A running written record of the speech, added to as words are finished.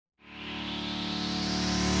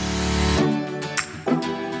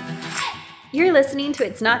You're listening to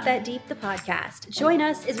It's Not That Deep, the podcast. Join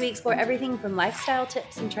us as we explore everything from lifestyle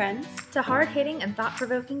tips and trends to hard-hitting and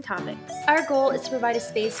thought-provoking topics. Our goal is to provide a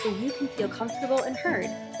space where you can feel comfortable and heard,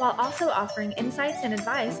 while also offering insights and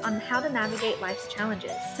advice on how to navigate life's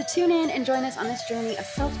challenges. So tune in and join us on this journey of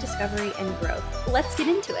self-discovery and growth. Let's get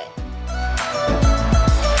into it.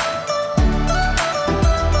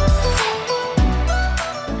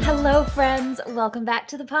 Hello, friends. Welcome back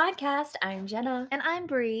to the podcast. I'm Jenna. And I'm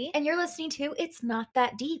Bree. And you're listening to It's Not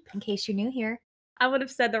That Deep, in case you're new here. I would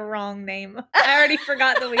have said the wrong name. I already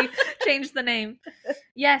forgot that we changed the name.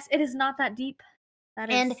 Yes, it is not that deep.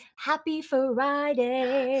 That is. And happy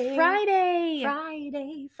Friday. Friday.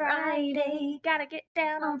 Gotta get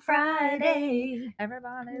down on Friday.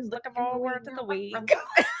 Everybody's looking forward to the week.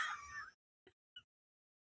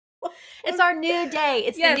 It's our new day.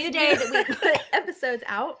 It's the new day that we put episodes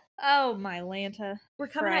out. Oh, my Lanta. We're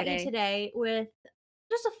coming at you today with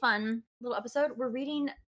just a fun little episode. We're reading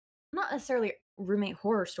not necessarily roommate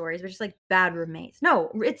horror stories, but just like bad roommates.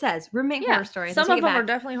 No, it says roommate horror stories. Some of them are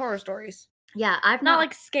definitely horror stories. Yeah, I've not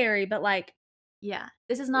like scary, but like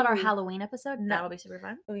this is not our Halloween episode. No. That'll be super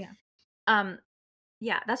fun. Oh yeah.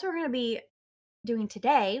 Yeah, that's what we're gonna be doing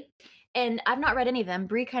today. And I've not read any of them.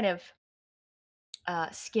 Bree kind of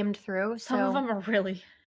skimmed through. Some of them are really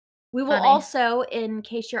We will funny. also, in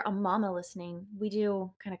case you're a mama listening, we do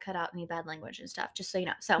kind of cut out any bad language and stuff, just so you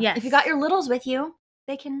know. So if you got your littles with you,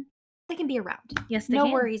 they can be around. Yes, they no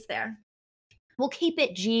can. worries there. We'll keep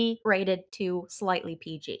it G rated to slightly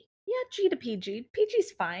PG. Yeah, G to PG.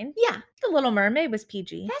 PG's fine. Yeah. The Little Mermaid was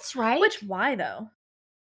PG. That's right. Why though?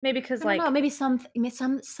 Maybe because maybe some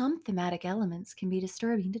thematic elements can be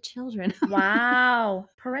disturbing to children. Wow.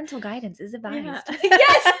 Parental guidance is advised. Yeah.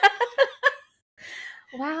 Yes.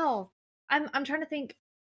 Wow. I'm trying to think.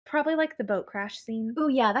 Probably like the boat crash scene. Oh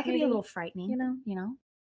yeah, that could be a little frightening. You know.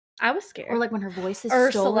 I was scared. Or like when her voice is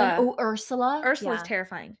Ursula. stolen. Oh, Ursula. Ursula's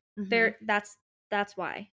terrifying. Mm-hmm. That's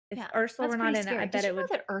why. If Ursula were not in it, I bet it would. Did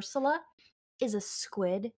you know that Ursula is a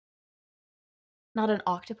squid, not an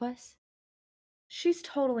octopus? She's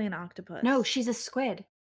totally an octopus. No, she's a squid.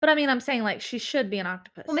 But I mean, I'm saying like she should be an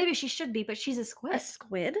octopus. Well, maybe she should be, but she's a squid. A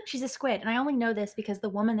squid? She's a squid. And I only know this because the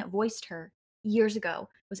woman that voiced her years ago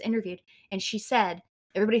was interviewed, and she said,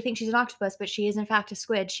 everybody thinks she's an octopus, but she is in fact a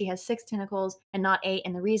squid. She has 6 tentacles and not 8,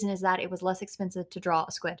 and the reason is that it was less expensive to draw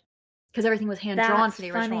a squid because everything was hand-drawn for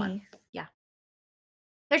the original one. Yeah.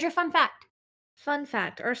 There's your fun fact. Fun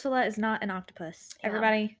fact. Ursula is not an octopus. Yeah.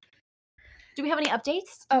 Everybody. Do we have any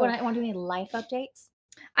updates? Do you want to do any life updates?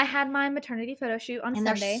 I had my maternity photo shoot on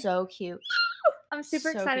Sunday. They're so cute. I'm super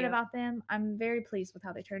excited about them. I'm very pleased with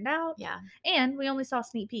how they turned out. Yeah. And we only saw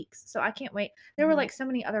sneak peeks, so I can't wait. There were like so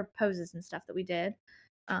many other poses and stuff that we did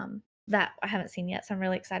that I haven't seen yet, so I'm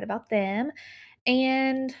really excited about them.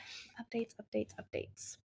 And updates.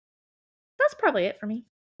 That's probably it for me.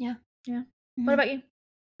 Yeah. Mm-hmm. What about you?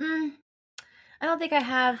 I don't think I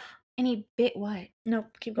have any bit. What? Nope.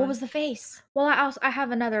 Keep going. What was the face? Well, I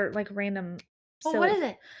have another like random. Well, what is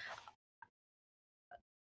it?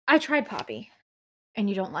 I tried Poppy. And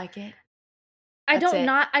you don't like it? I don't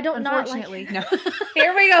not like Unfortunately, no.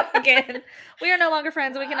 Here we go again. We are no longer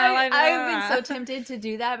friends. We cannot. I've been so tempted to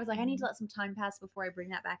do that. I was like, I need to let some time pass before I bring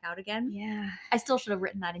that back out again. Yeah. I still should have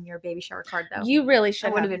written that in your baby shower card, though. You really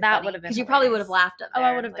should have. That would have been because you probably would have laughed up there. Oh,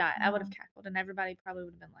 I would have died. I would have cackled, and everybody probably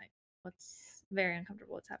would have been like, "What's very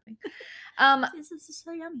uncomfortable? What's happening?" This is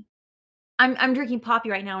so yummy. I'm drinking Poppy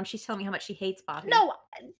right now, and she's telling me how much she hates Poppy. No,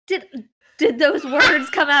 did those words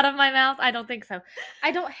come out of my mouth? I don't think so. I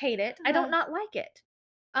don't hate it. I don't not like it.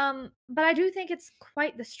 But I do think it's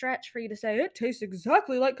quite the stretch for you to say it tastes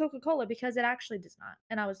exactly like Coca-Cola because it actually does not.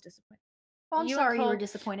 And I was disappointed. Well, I'm sorry you were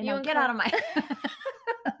disappointed. Now get out of my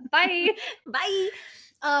Bye. Bye.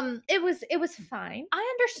 It was fine.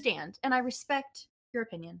 I understand and I respect your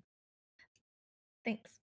opinion. Thanks.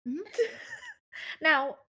 Mm-hmm.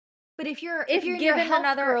 Now, but if you're in your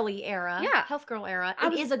health girly era, health girl era,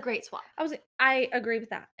 it is a great swap. I agree with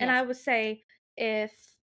that. And I would say if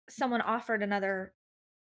someone offered another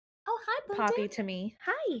hi, Poppy to me,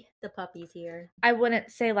 hi, the puppy's here, I wouldn't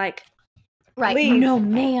say like, right, please. No,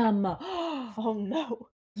 ma'am. Oh no,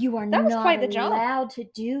 you are that was not quite the jump. Allowed to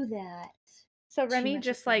do that. So Remy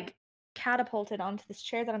just like catapulted onto this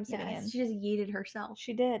chair that I'm sitting in. She just yeeted herself.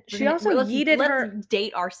 She did. She also yeeted her. Let's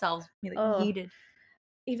date ourselves. Yeeted.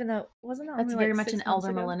 Even though wasn't that that's very much an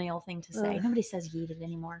elder millennial thing to say. Nobody says yeeted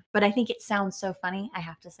anymore, but I think it sounds so funny. I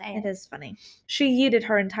have to say it is funny. She yeeted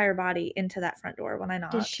her entire body into that front door when I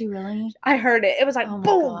knocked. Did she really? I heard it. It was like oh my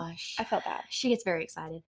boom. Gosh. I felt that. She gets very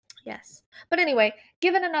excited. Yes, but anyway,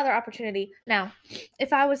 given another opportunity. Now,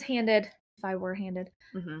 if I was handed if I were handed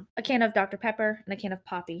Mhm. a can of Dr. Pepper and a can of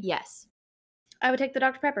Poppy. Yes. I would take the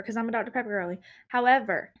Dr. Pepper because I'm a Dr. Pepper girly.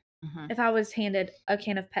 However, Mhm. if I was handed a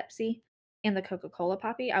can of Pepsi and the Coca-Cola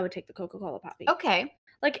Poppy, I would take the Coca-Cola Poppy. Okay.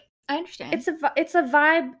 Like, I understand. it's a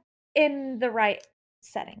vibe in the right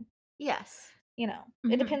setting. Yes. You know, it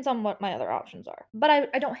Mhm. depends on what my other options are. But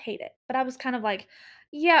I don't hate it. But I was kind of like,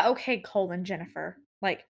 yeah, okay, Cole and Jennifer.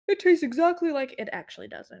 Like, it tastes exactly like it actually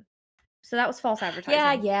doesn't. So that was false Yeah,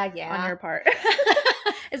 advertising yeah, on yeah. your part.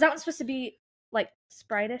 Is that one supposed to be like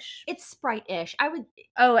Sprite-ish? It's Sprite-ish. I would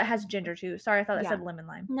Oh, it has ginger too. Sorry, I thought it Yeah. said lemon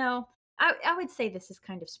lime. No. I would say this is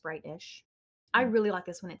kind of Sprite-ish. I Mm. really like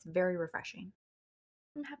this one. It's very refreshing.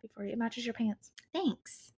 I'm happy for you. It matches your pants.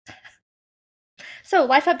 Thanks. So,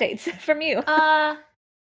 life updates from you.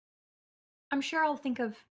 I'm sure I'll think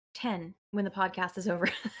of 10 when the podcast is over.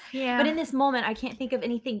 Yeah. But in this moment, I can't think of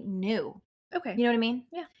anything new. Okay. You know what I mean?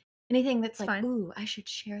 Yeah. Anything that's It's like, fine. ooh, I should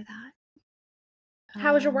share that.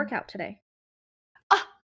 How was your workout today? Oh,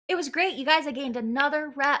 it was great. You guys, I gained another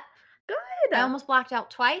rep. Good. I almost blacked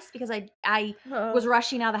out twice because I was Uh-oh.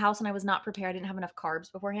 rushing out of the house and I was not prepared. I didn't have enough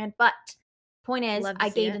carbs beforehand. But point is, Love to I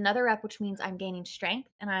see gained it. another rep, which means I'm gaining strength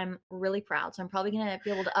and I'm really proud. So I'm probably going to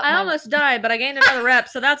be able to up I my almost died, but I gained another rep,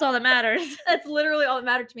 so that's all that matters. That's literally all that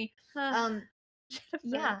mattered to me. Jennifer,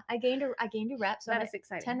 Yeah, I gained a rep. So that I'm is at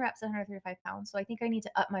exciting. 10 reps, 135 pounds. So I think I need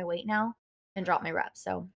to up my weight now and drop my reps.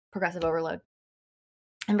 So progressive overload.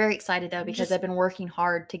 I'm very excited though because Just- I've been working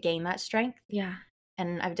hard to gain that strength Yeah.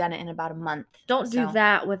 and I've done it in about a month. Don't do So-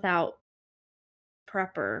 that without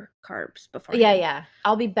proper carbs before. Yeah.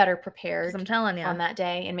 I'll be better Because prepared I'm telling you. on that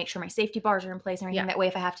day and make sure my safety bars are in place and everything. Yeah. That way,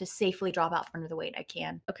 if I have to safely drop out from under the weight, I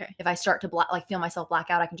can. Okay. If I start to feel myself black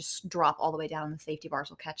out, I can just drop all the way down and the safety bars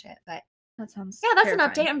will catch it. But That sounds yeah, that's an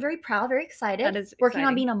terrifying. update. I'm very proud, very excited. That is working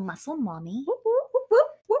on exciting. being a muscle mommy. Whoop, whoop, whoop, whoop,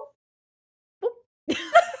 whoop.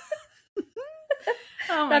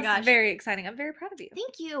 Oh my That's gosh. very exciting. I'm very proud of you.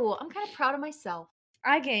 Thank you. I'm kind of proud of myself.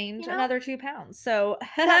 I gained You know? another 2 pounds. So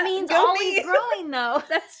That means go always me. growing though.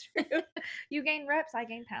 That's true. You gain reps, I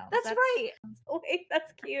gain pounds. That's right. Wait,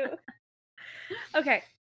 that's cute. Okay,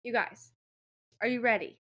 you guys, are you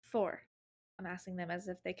ready for? I'm asking them as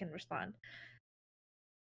if they can respond.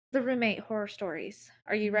 The roommate horror stories.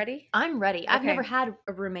 Are you ready? I'm ready. I've Okay. never had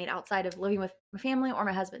a roommate outside of living with my family or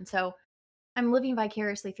my husband, so I'm living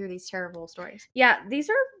vicariously through these terrible stories. Yeah, these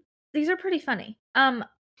are pretty funny. I'm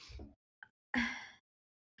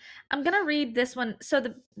gonna read this one. So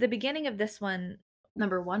the beginning of this one,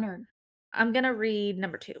 Number 1 or I'm gonna read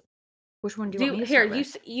number 2. which one do you want me to Here, start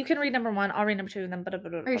with? you can read number 1. I'll read number 2, and then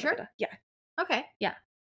Are you sure? Yeah. Okay. Yeah.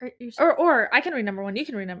 Are you sure? Or I can read number 1. You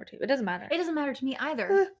can read number 2. It doesn't matter. It doesn't matter to me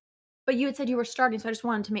either. But you had said you were starting, so I just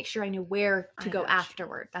wanted to make sure I knew where to I go got you.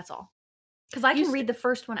 afterward. That's all. Because I You can read the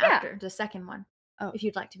first one Yeah. after the second one. Oh. If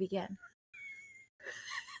you'd like to begin.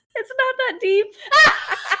 It's not that deep.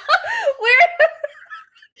 Where?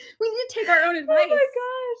 We need to take our own advice. Oh my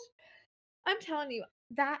gosh. I'm telling you,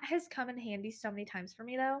 that has come in handy so many times for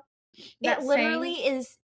me though. That It literally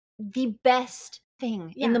is the best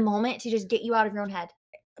thing in the Yeah. moment to just get you out of your own head.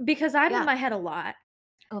 because I'm Yeah. in my head a lot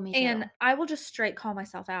Oh, me too. and I will just straight call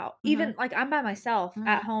myself out. Even like I'm by myself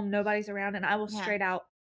at Mhm. home, nobody's around, and I will Yeah. straight out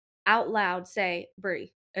loud say,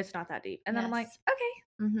 Brie, it's not that deep. And then I'm like, Yes.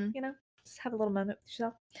 okay, Mhm. Just have a little moment with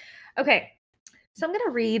yourself. Okay. So I'm going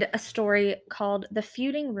to read a story called The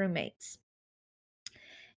Feuding Roommates.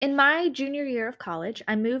 In my junior year of college,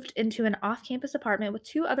 I moved into an off campus apartment with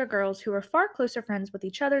 2 other girls who were far closer friends with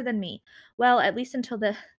each other than me. Well, at least until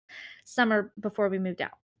the summer before we moved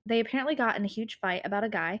out. They apparently got in a huge fight about a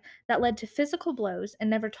guy that led to physical blows and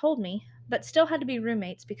never told me, but still had to be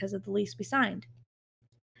roommates because of the lease we signed.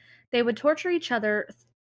 They would torture each other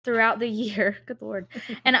throughout the year. Good Lord.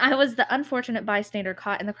 And I was the unfortunate bystander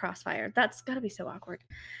caught in the crossfire. That's got to be so awkward.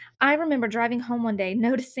 I remember driving home one day,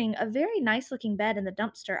 noticing a very nice looking bed in the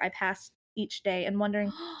dumpster I passed each day and wondering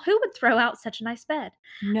who would throw out such a nice bed.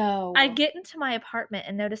 No. I get into my apartment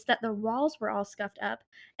and notice that the walls were all scuffed up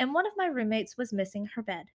and one of my roommates was missing her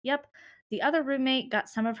bed. Yep. The other roommate got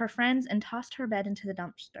some of her friends and tossed her bed into the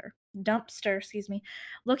dumpster, excuse me.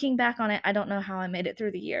 Looking back on it, I don't know how I made it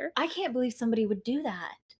through the year. I can't believe somebody would do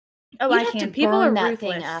that. Oh, You'd I have can. to People burn are that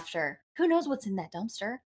ruthless. thing after. Who knows what's in that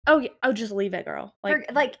dumpster? Oh, yeah. Oh, just leave it, girl.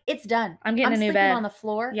 Like it's done. I'm getting a new sleeping bed. on the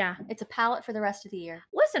floor. Yeah. It's a pallet for the rest of the year.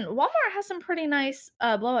 Listen, Walmart has some pretty nice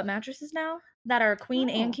blow-up mattresses now that are queen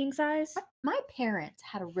and Oh. king size. My parents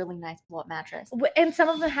had a really nice blow-up mattress. And some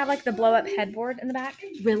of them have like the blow-up headboard in the back.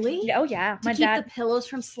 Really? Yeah, oh yeah. To My keep dad. the pillows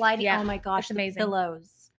from sliding. Yeah, Oh my gosh, it's the amazing.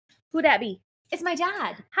 pillows. Who that be? It's my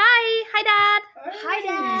dad. Hi, Dad. Hi,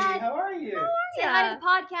 Dad. How are you? Say hi to the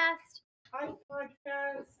podcast. Hi,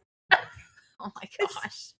 podcast. Oh my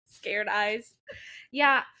gosh. Scared eyes.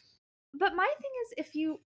 Yeah, but my thing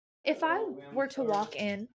is, if I were to walk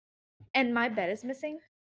in and my bed is missing,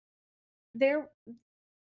 there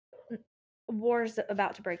war's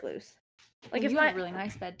about to break loose. Like Well, if you have my a really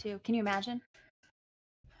nice bed too. Can you imagine?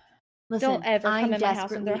 don't Listen, ever come I'm in my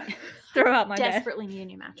house and desperately throw out my bed. desperately need a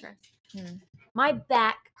new mattress. Hmm. My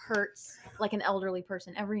back hurts like an elderly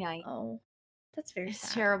person every night. Oh, that's very It's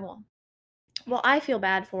sad. terrible. Well, I feel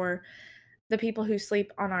bad for the people who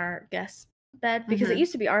sleep on our guest bed because it Mhm.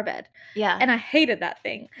 used to be our bed, Yeah. and I hated that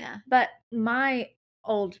thing. Yeah. But my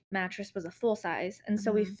old mattress was a full size, and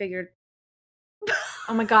so we Mhm. figured.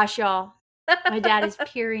 Oh my gosh, y'all. My dad is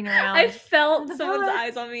peering around. I felt the someone's back.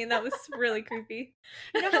 eyes on me, and that was really creepy.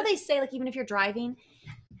 You know how they say, like, even if you're driving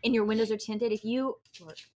and your windows are tinted, if you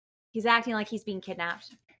look, he's acting like he's being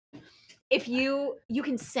kidnapped. If you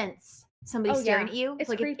can sense somebody Oh, staring yeah. at you, It's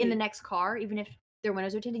like if in the creepy. next car, even if their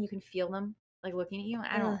windows are tinted, you can feel them like looking at you.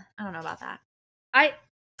 I Ugh. don't know about that. I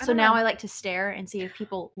So don't now know. I like to stare and see if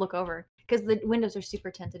people look over because the windows are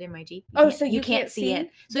super tinted in my Jeep. Oh, so you can't can't see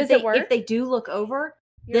it. see? So Does if it work? if they do look over,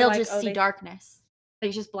 You're they'll like, just "Oh, see they-" darkness. Like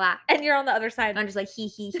it's just black. and you're on the other And side. I'm just like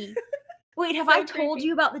he. Wait, have So I told creepy.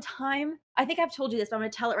 you about the time? I think I've told you this, but I'm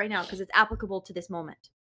going to tell it right now because it's applicable to this moment.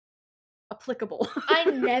 Applicable. I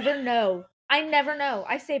never know. I never know.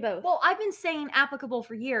 I say both. Well, I've been saying applicable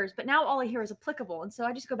for years, but now all I hear is applicable, and so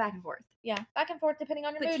I just go back and forth. Yeah, back and forth depending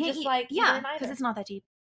on your But mood, can't just you? like either Yeah, and because either. it's not that deep.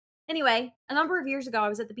 Anyway, a number of years ago, I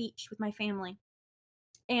was at the beach with my family,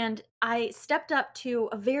 and I stepped up to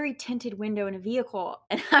a very tinted window in a vehicle,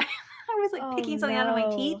 and I was like Oh, picking something out of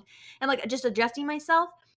my teeth no. and like just adjusting myself,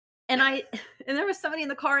 and and there was somebody in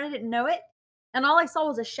the car and I didn't know it. And all I saw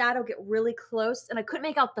was a shadow get really close, and I couldn't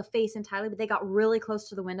make out the face entirely, but they got really close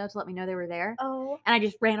to the window to let me know they were there. Oh, And I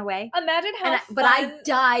just ran away. imagine how But I fun-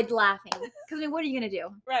 died laughing. Because I mean, what are you gonna do?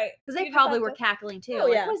 Right. Because they You just probably have were to- cackling too. Oh,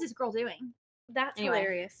 Like, yeah. what is this girl doing? That's Anyway,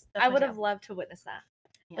 hilarious. that's I my would tale. have loved to witness that.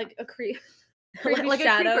 Yeah. Like a creepy Like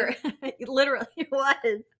shadow. a creeper. It literally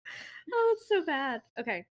was. Oh, it's so bad.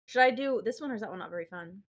 Okay. Should I do this one or is that one not very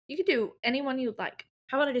fun? You could do anyone you'd like.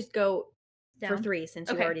 How about I just go for Down. 3 since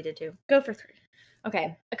you Okay. already did 2? Go for 3.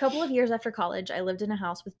 Okay. A couple of years after college, I lived in a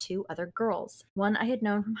house with 2 other girls. One I had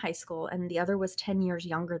known from high school, and the other was 10 years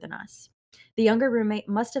younger than us. The younger roommate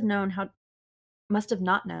must have not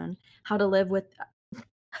known how to live with.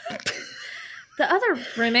 The other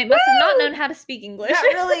roommate must have not known how to speak English.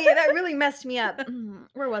 that really messed me up.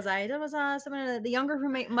 Where was I? That was the younger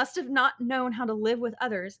roommate must have not known how to live with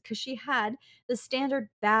others because she had the standard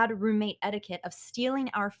bad roommate etiquette of stealing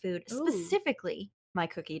our food, Ooh. specifically my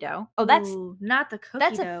cookie dough. Oh, that's Ooh, not the cookie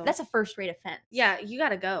that's dough. a first rate offense. Yeah, you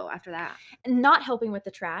gotta go after that. And not helping with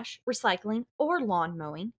the trash, recycling, or lawn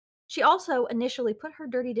mowing. She also initially put her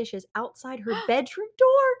dirty dishes outside her bedroom door.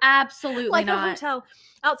 Absolutely Like a not. hotel,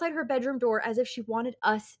 outside her bedroom door as if she wanted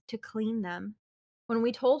us to clean them. When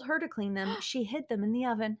we told her to clean them, she hid them in the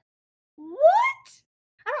oven. What?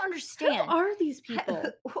 I don't Who understand. are these people?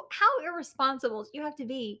 How irresponsible do you have to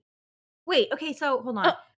be? Wait, okay, so hold on.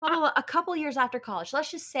 Blah, blah, blah. A couple years after college,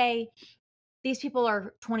 let's just say these people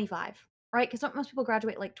are 25, right? Because most people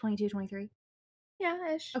graduate like 22, 23.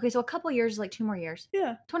 Yeah, ish. Okay, so a couple years is like 2 more years.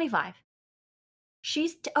 Yeah. 25.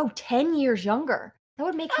 She's 10 years younger. That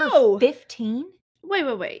would make her Oh. 15.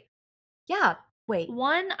 Wait. Yeah, wait.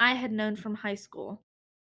 One I had known from high school,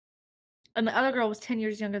 and the other girl was 10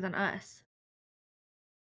 years younger than us.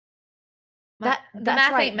 The That's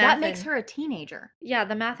math right. ain't That makes mathin'. her a teenager. Yeah,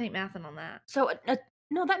 the math ain't mathin' on that. So,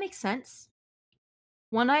 no, that makes sense.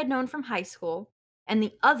 One I had known from high school, and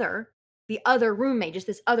the other roommate, just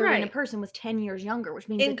this other random Right. person, was 10 years younger, which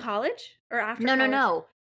means In college or after no, college? no.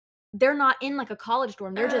 They're not in like a college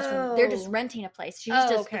dorm. They're just Oh. renting a place. She's Oh,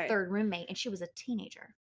 just the okay. third roommate, and she was a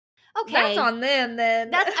teenager. Okay, That's on them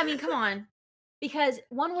then. I mean, come on, because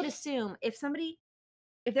one would assume if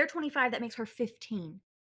they're 25, that makes her 15.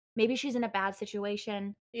 Maybe she's in a bad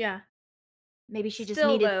situation. Yeah. Maybe she just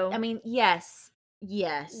Still, needed. though. I mean, yes.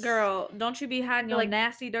 Girl, don't you be hiding your Like-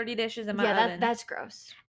 nasty, dirty dishes in my Yeah, oven. that's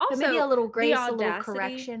gross. also, But maybe a little grace, a little audacity-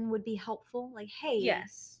 correction would be helpful. Like, hey,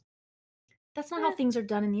 Yes. that's not how Eh. things are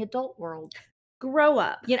done in the adult world. Grow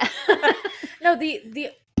up. You know. No,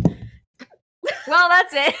 the Well,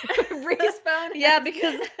 that's it. Bree's phone. yeah,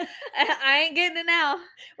 because I ain't getting it now.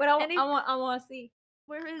 What Any- I want to see.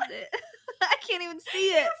 Where is it? I can't even see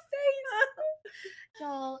it.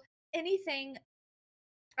 Y'all, anything.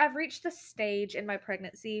 I've reached the stage in my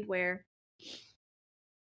pregnancy where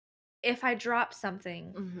if I drop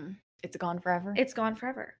something, It's gone forever. it's gone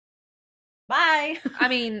forever. Bye. I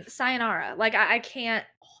mean, sayonara. Like, I can't.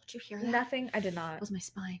 Oh, did you hear that? Nothing. I did That not. was my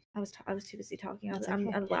spine. I was too busy talking. That's I'm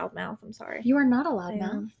okay. a loudmouth. I'm sorry. You are not a I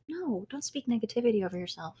loudmouth. am. No, don't speak negativity over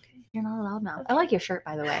yourself. Okay. You're not a loudmouth. I Okay. like your shirt,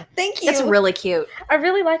 by the way. Thank you. It's really cute. I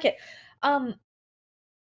really like it.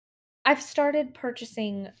 I've started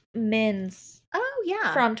purchasing men's Oh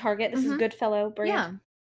yeah. from Target. This is Mhm. Goodfellow brand.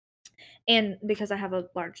 Yeah. And because I have a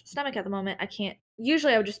large stomach at the moment, I can't.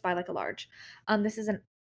 Usually, I would just buy like a large. This is an.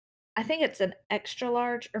 I think it's an extra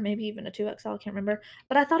large or maybe even a 2XL. I can't remember.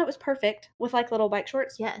 But I thought it was perfect with like little bike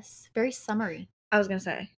shorts. Yes. Very summery. I was gonna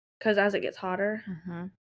say because as it gets hotter, Mm-hmm.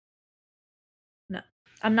 no,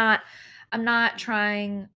 I'm not. I'm not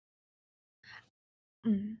trying.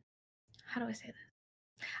 How do I say this?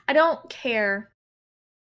 I don't care.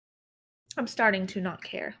 I'm starting to not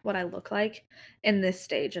care what I look like in this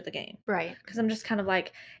stage of the game. Right. Because I'm just kind of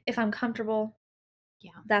like, if I'm comfortable,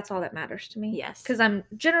 Yeah. that's all that matters to me. Yes. Because I'm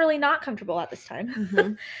generally not comfortable at this time.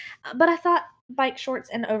 Mhm. But I thought bike shorts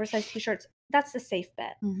and oversized t-shirts, that's the safe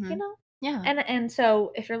bet, Mhm. you know? Yeah. And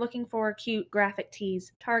so if you're looking for cute graphic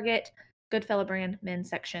tees, Target, Goodfellow brand, men's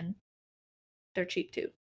section, they're cheap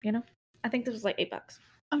too, you know? I think this was like $8.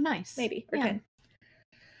 Oh, nice. Maybe. Or Yeah. 10.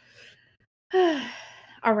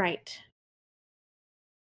 All right.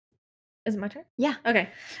 Is it my turn? Yeah. Okay.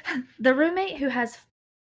 The roommate who has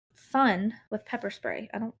fun with pepper spray.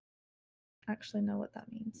 I don't actually know what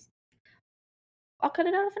that means. I'll cut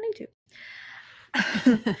it out if I need to.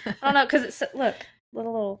 I don't know because it's look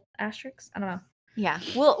little asterisks. I don't know. Yeah.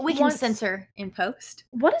 Well, we can Once- censor in post.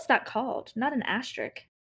 What is that called? Not an asterisk.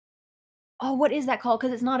 Oh, what is that called?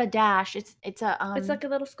 Because it's not a dash. It's a It's like a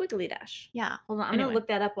little squiggly dash. yeah. Hold on. I'm Anyway. gonna look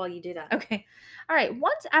that up while you do that. Okay. All right.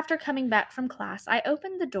 Once after coming back from class, I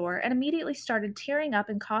opened the door and immediately started tearing up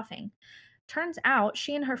and coughing. Turns out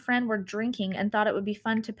she and her friend were drinking and thought it would be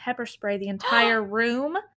fun to pepper spray the entire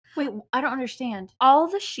room. Wait, I don't understand. All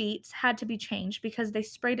the sheets had to be changed because they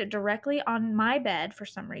sprayed it directly on my bed for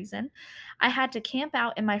some reason. I had to camp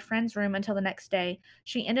out in my friend's room until the next day.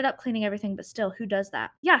 She ended up cleaning everything, but still, who does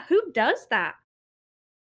that? Yeah, who does that?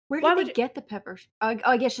 Where Why did would they you- get the peppers? Oh,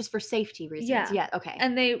 I guess just for safety reasons. Yeah. Yeah. Okay.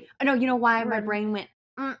 And they I know. You know why my were- brain went?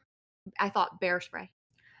 I thought bear spray,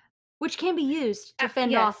 which can be used to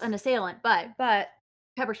fend yes. off an assailant, but but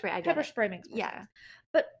pepper spray. I get pepper it. spray makes more Yeah. sense.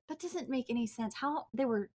 But That doesn't make any sense. How they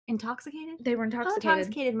were intoxicated? they were How intoxicated.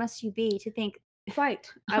 intoxicated must you be to think Right.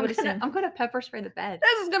 I would assume. I'm gonna pepper spray the bed?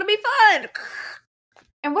 This is gonna be fun.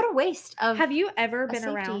 And what a waste of Have you ever a been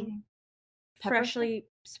safety around pepper freshly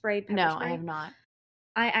sprayed pepper No, spray? I have not.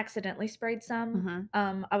 I accidentally sprayed some.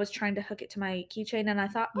 Mhm. I was trying to hook it to my keychain and I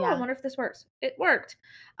thought, oh, I Yeah. wonder if this works. It worked.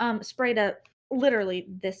 Sprayed a literally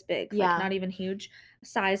this big, Yeah. like not even huge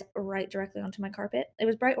size right directly onto my carpet. It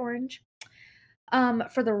was bright orange.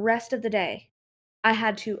 For the rest of the day, I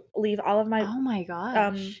had to leave all of my Oh my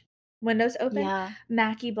gosh. windows open. Yeah.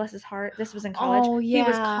 Mackie, bless his heart, this was in college. Oh, He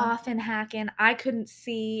was yeah. coughing, hacking. I couldn't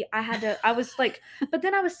see. I was like, but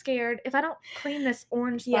then I was scared. If I don't clean this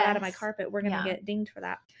orange spot out of my Yes. carpet, we're going to Yeah. get dinged for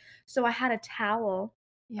that. So I had a towel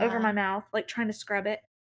over Yeah. my mouth, like trying to scrub it.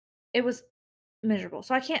 It was miserable.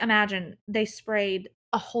 So I can't imagine they sprayed.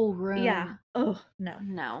 A whole room. Yeah. Oh, no.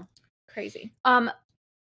 No. Crazy.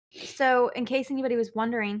 So in case anybody was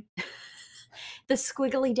wondering, the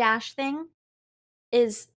squiggly dash thing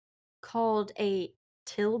is called a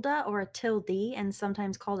tilde or a tilde, and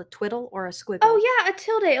sometimes called a twiddle or a squiggle. Oh, yeah. A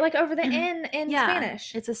tilde, like over the N in Yeah,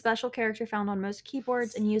 Spanish. it's a special character found on most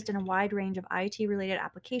keyboards and used in a wide range of IT-related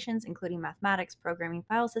applications, including mathematics, programming,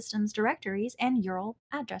 file systems, directories, and URL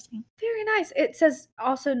addressing. Very nice. It says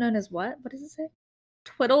also known as what? What does it say?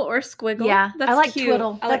 Twiddle or squiggle? Yeah, That's I like cute.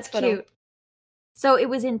 twiddle. I like That's twiddle. cute. So it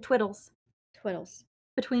was in twiddles, Twiddles.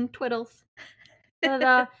 between twiddles.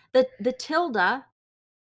 The tilde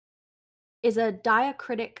is a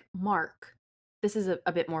diacritic mark. This is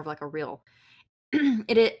a bit more of like a real.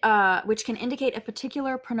 Which can indicate a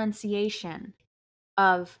particular pronunciation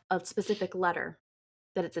of a specific letter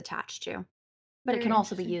that it's attached to. But it Very can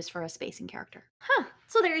also be interesting. used for a spacing character. Huh.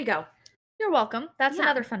 So there you go. You're welcome. That's Yeah.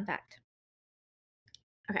 another fun fact.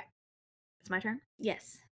 It's my turn.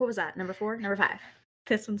 Yes. What was that? Number 4? Number 5.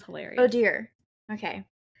 This one's hilarious. Oh dear. Okay.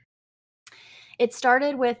 It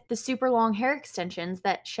started with the super long hair extensions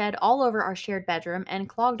that shed all over our shared bedroom and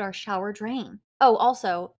clogged our shower drain. Oh,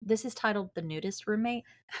 also, this is titled The Nudist Roommate.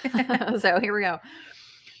 So here we go.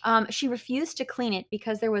 She refused to clean it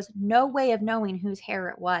because there was no way of knowing whose hair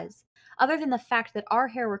it was, other than the fact that our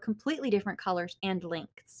hair were completely different colors and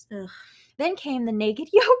lengths. Ugh. Then came the naked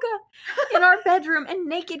yoga in our bedroom and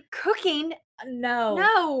naked cooking. No.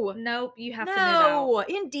 No. Nope. You have to move out. No.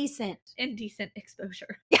 Indecent. Indecent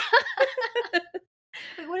exposure.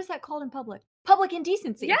 Wait, what is that called in public? Public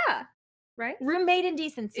indecency. Yeah. Right? Roommate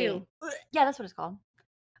indecency. Ew. Yeah, that's what it's called.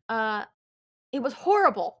 Uh, it was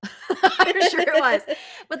horrible. I'm sure it was.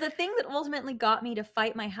 But the thing that ultimately got me to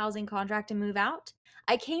fight my housing contract and move out,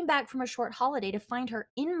 I came back from a short holiday to find her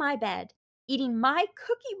in my bed, eating my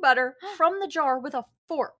cookie butter from the jar with a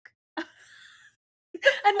fork.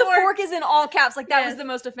 And the fork is in all caps. Like, that was Yes. the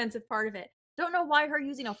most offensive part of it. Don't know why her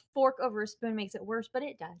using a fork over a spoon makes it worse, but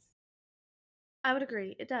it does. I would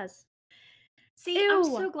agree. It does. See, I'm Ew.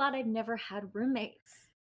 so glad I've never had roommates.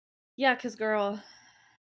 Yeah, because girl,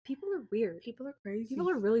 People are weird. people are crazy. People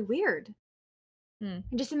are really weird. Hmm.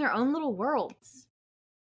 And just in their own little worlds.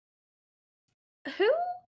 Who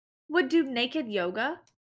would do naked yoga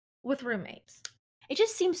with roommates? It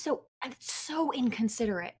just seems so it's so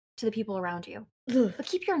inconsiderate to the people around you. Ugh. But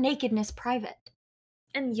keep your nakedness private.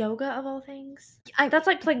 And yoga of all things? I That's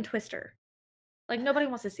like playing Twister. Like nobody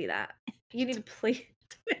wants to see that. You need to play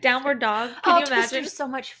Downward Dog. Can you imagine? Twister's so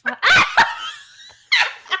much fun.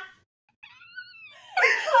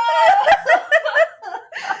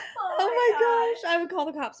 Oh my gosh, I would call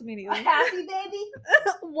the cops immediately. Happy baby.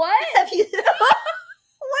 What? Have you?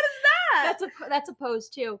 What is that? That's a pose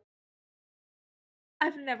too.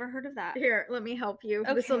 I've never heard of that. Here, let me help you.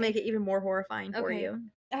 This will Okay. make it even more horrifying for Okay. you.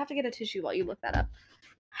 I have to get a tissue while you look that up.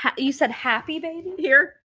 You said happy baby?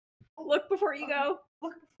 Here, look before you go.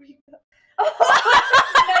 Look before you go.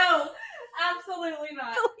 No, absolutely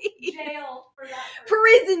not. Please. Jail for that.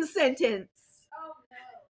 Prison sentence. Oh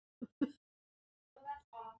no. Well, that's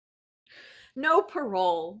awful. No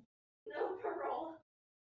parole. No parole.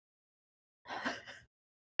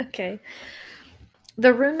 Okay.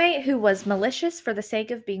 The roommate who was malicious for the sake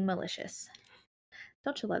of being malicious.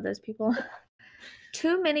 Don't you love those people?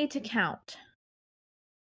 Too many to count.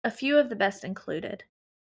 A few of the best included.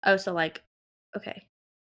 Oh, so like, okay.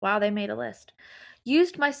 Wow, they made a list.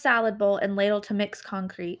 Used my salad bowl and ladle to mix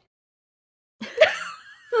concrete. That's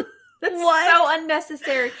What? so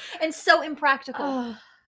unnecessary and so impractical. Ugh.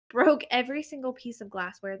 Broke every single piece of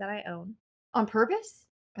glassware that I own. On purpose?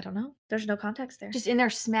 I don't know. There's no context there. Just in there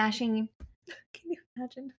smashing. Can you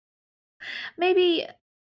imagine? Maybe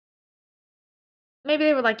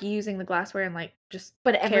they were like using the glassware and like just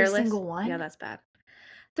But every careless. single one? Yeah, that's bad.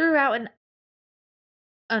 Threw out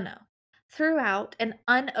an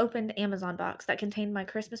unopened Amazon box that contained my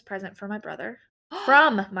Christmas present for my brother.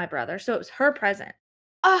 From my brother. So it was her present.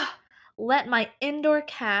 Ah, Let my indoor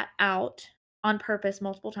cat out on purpose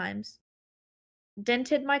multiple times.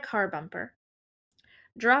 Dented my car bumper.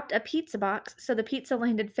 Dropped a pizza box so the pizza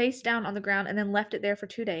landed face down on the ground and then left it there for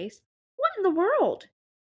 2 days. What in the world?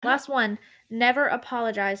 Last one. Never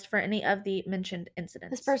apologized for any of the mentioned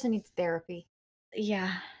incidents. this person needs therapy.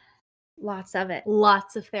 Yeah. Lots of it.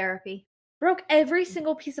 Lots of therapy. Broke every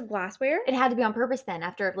single piece of glassware. It had to be on purpose then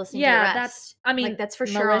after listening to the Yeah, rest. I mean, like, that's for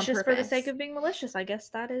sure on malicious for the purpose. sake of being malicious. I guess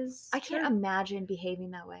that is. I can't true. imagine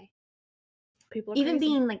behaving that way. People are Even crazy.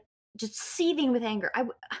 being like just seething with anger.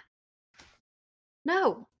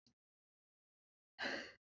 No.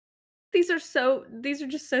 These are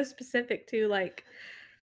just so specific too. Like,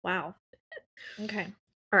 wow. Okay.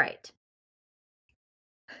 All right.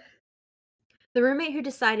 The roommate who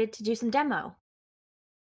decided to do some demo.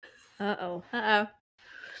 Uh-oh. Uh-oh.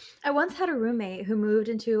 I once had a roommate who moved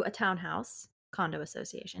into a townhouse, condo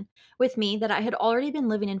association, with me that I had already been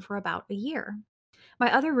living in for about a year.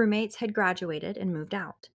 My other roommates had graduated and moved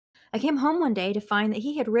out. I came home one day to find that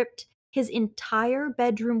he had ripped his entire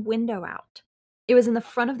bedroom window out. It was in the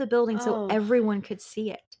front of the building so Oh. everyone could see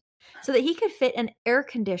it, so that he could fit an air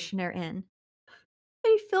conditioner in.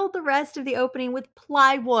 He filled the rest of the opening with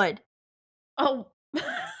plywood. Oh.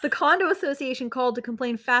 The condo association called to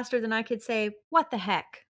complain faster than I could say, "What the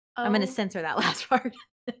heck?" I'm going to Oh censor that last part.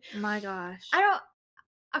 my gosh. I don't.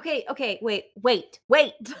 Okay, wait.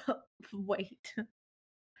 Wait.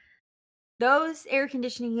 Those air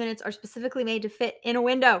conditioning units are specifically made to fit in a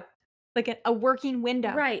window, like a working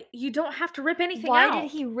window. Right. You don't have to rip anything Why out.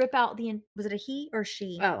 did he rip out was it a he or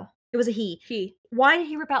she? Oh, It was a he. he. Why did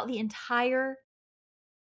he rip out the entire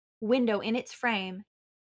window in its frame?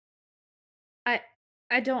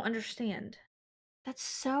 I don't understand. That's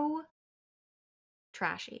so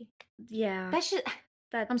trashy. Yeah. That's just.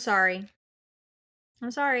 That's I'm sorry.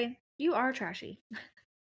 I'm sorry. You are trashy.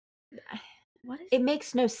 What is It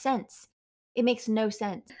makes no sense. It makes no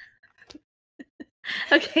sense.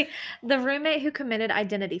 Okay. The roommate who committed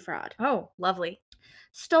identity fraud. Oh, lovely.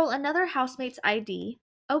 Stole another housemate's ID,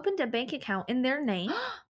 opened a bank account in their name,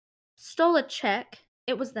 stole a check.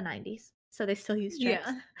 It was the 90s, so they still use checks.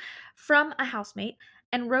 Yeah. From a housemate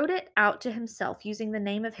and wrote it out to himself using the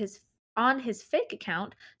name of his on his fake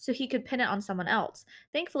account so he could pin it on someone else.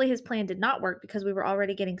 Thankfully, his plan did not work because we were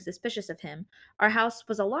already getting suspicious of him. Our house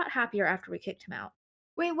was a lot happier after we kicked him out.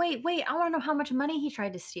 Wait, wait, wait. I wanna know how much money he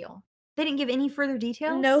tried to steal. They didn't give any further No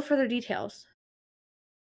details? further details.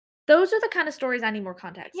 Those are the kind of stories I need more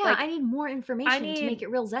context. Yeah, I Like, need more I information to make need, it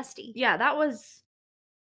real zesty. yeah,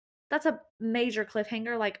 that's a major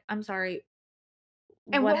cliffhanger. Like, I'm sorry,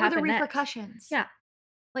 And what what were the happened next? repercussions? Yeah,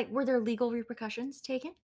 Like, were there legal repercussions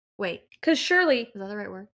taken? Wait, because surely, is that the right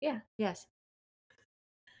word? yeah, Yes.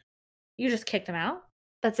 you just kicked him out.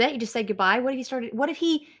 That's it? You just said goodbye? What if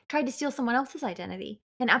he tried to steal someone else's identity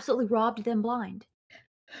and absolutely robbed them blind?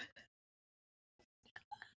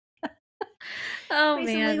 Oh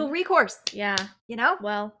Face some legal man, recourse, yeah. you know?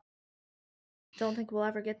 Well, don't think we'll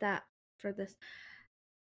ever get that for this.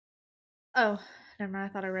 Oh, never mind.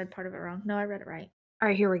 I thought I read part of it wrong. No, I read it right.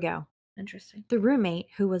 Alright, here we go. Interesting. The roommate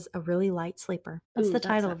who was a really light sleeper. That's Ooh, the that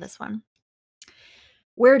title of sucks. this one.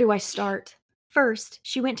 Where do I start? First,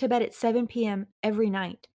 she went to bed at 7 p.m. every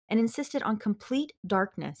night and insisted on complete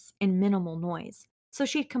darkness and minimal noise. So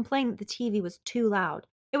she'd complain that the TV was too loud.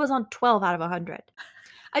 It was on 12 out of 100.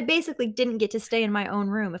 I basically didn't get to stay in my own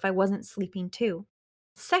room if I wasn't sleeping too.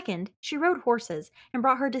 Second, she rode horses and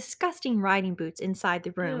brought her disgusting riding boots inside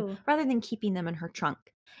the room Ew. rather than keeping them in her trunk.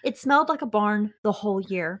 It smelled like a barn the whole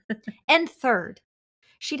year. And third,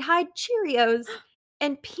 she'd hide Cheerios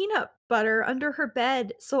and peanut butter under her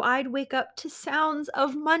bed so I'd wake up to sounds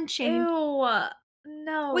of munching. Ew.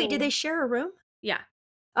 Wait, did they No. share a room? Yeah.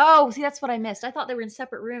 Oh, see, that's what I missed. I thought they were in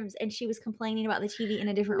separate rooms and she was complaining about the TV in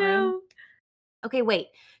a different room. No. Okay, wait.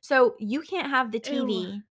 So you can't have the Ew.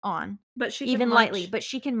 TV on, But she can even lightly, munch. but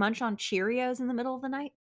she can munch on Cheerios in the middle of the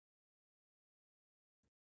night?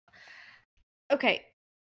 Okay.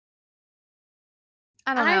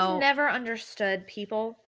 I don't I've know. never understood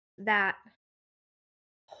people that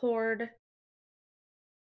hoard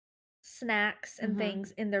snacks and Mhm.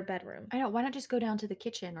 things in their bedroom. I know, why not just go down to the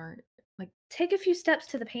kitchen or, like Take a few steps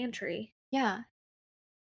to the pantry. yeah.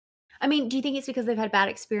 I mean, do you think it's because they've had bad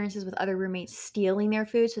experiences with other roommates stealing their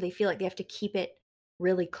food, so they feel like they have to keep it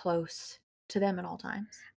really close to them at all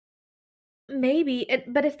times? Maybe,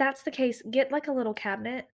 but if that's the case, get like a little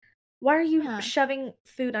cabinet. Why are you Yeah, shoving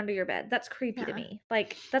food under your bed? That's creepy to yeah. me.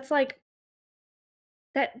 Like, that's like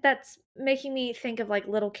that's making me think of like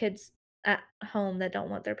little kids at home that don't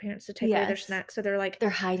want their parents to take away their Yes. snacks. So they're like, They're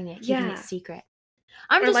hiding it, keeping it yeah. secret.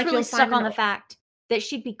 I'm Or just like really you'll stuck find on an the fact that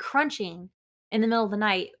she'd be crunching in the middle of the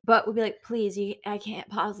night, but would be like, "Please, I can't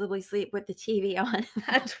possibly sleep with the TV on."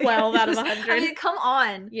 at 12 out of Because, I 100. mean, come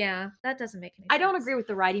on. Yeah, that doesn't make any I don't sense. agree with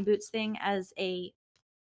the riding boots thing as a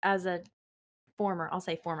former, I'll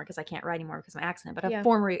say former because I can't ride anymore because of my accident, but a Yeah.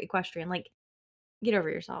 former equestrian, like, get over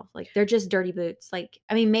yourself. Like, they're just dirty boots. Like,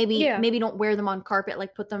 I mean, maybe Yeah. maybe don't wear them on carpet,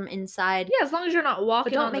 like, put them inside, Yeah, as long as you're not but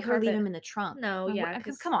walking don't on the make her leave carpet. them in the trunk. No, yeah, Come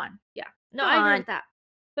because on. yeah. No, Come I agree on. with that.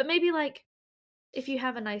 But maybe like if you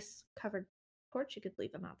have a nice covered porch, you could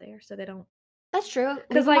leave them out there so they don't. That's true. Leave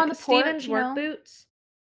Because them on like the porch, Steven's you work know? boots,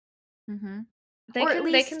 Mhm. they Or at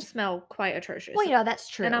can they can least smell quite atrocious. well, yeah,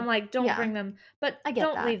 that's And I'm true. like, don't Yeah, bring them, but I get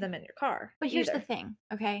don't that. leave them in your car But here's the either. thing,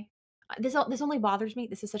 okay? This only bothers me.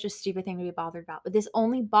 This is such a stupid thing to be bothered about, but this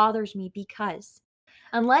only bothers me because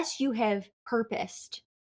unless you have purposed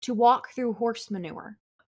to walk through horse manure,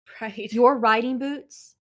 Right. your riding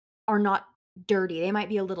boots are not dirty. They might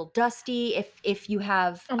be a little dusty if you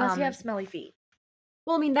have, Unless you have smelly feet.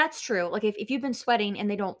 well, I mean, that's true. Like, if you've been sweating and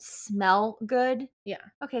they don't smell good, Yeah.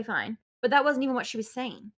 okay, fine. But that wasn't even what she was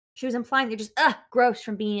saying. She was implying they're just, ugh, gross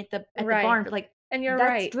from being at the Right. barn, but, like, And you're that's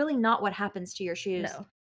right. really not what happens to your shoes. No.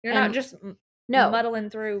 You're not And just no, muddling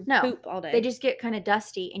through no. poop all They day. just get kinda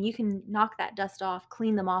dusty, and you can knock that dust off,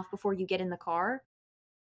 clean them off before you get in the car.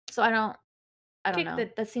 So I don't Kick know.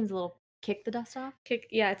 the That seems a little kick the dust off? kick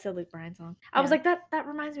yeah, it's a Luke Bryan song. I was Yeah, like, that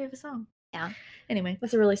reminds me of a song. yeah. Anyway,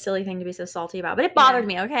 That's a really silly thing to be so salty about, but it yeah. bothered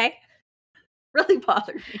me, okay? Really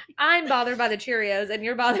bothered me. I'm bothered by the Cheerios and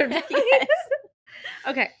you're bothered by Yes.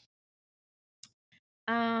 Okay.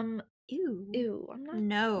 Um, Ew. ew, I'm not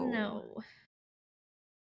No. no.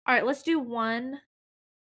 All right, let's do one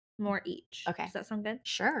more each. Okay. Does that sound good?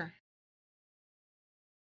 Sure.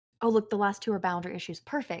 Oh, look, the last 2 are boundary issues.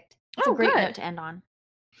 Perfect. That's a Oh, great note good. to end on.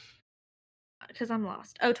 Because I'm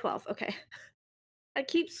lost. Oh, 12. Okay. I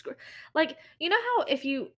keep like, you know how if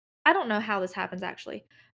you I don't know how this happens actually,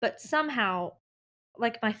 but somehow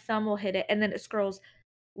like my thumb will hit it and then it scrolls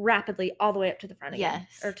rapidly all the way up to the front again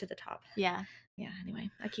or Yes. to the top. Yeah. Yeah, anyway,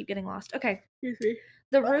 I keep getting lost. Okay. Excuse me.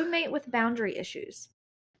 The roommate with boundary issues.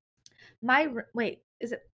 Wait,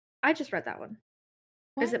 is it I just read that one.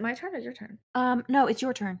 Is it my turn or your turn? No, it's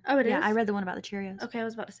your turn. Oh, it Yeah, I is? read the one about the Cheerios. Okay, I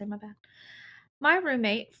was about to say my bad. My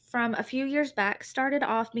roommate from a few years back started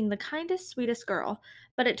off being the kindest, sweetest girl,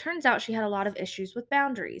 but it turns out she had a lot of issues with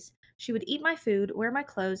boundaries. She would eat my food, wear my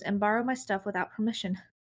clothes, and borrow my stuff without permission.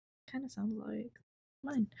 Kind of sounds like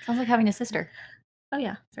mine. Sounds like having a sister. Oh,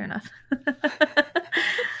 yeah, fair enough.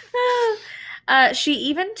 She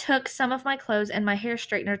even took some of my clothes and my hair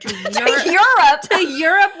straightener to Europe. to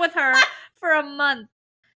Europe with her for a month.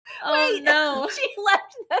 Oh, Wait, no. she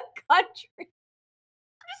left the country. I'm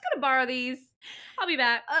just going to borrow these. I'll be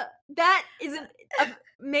back. That is a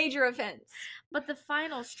major offense. But the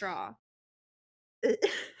final straw I'm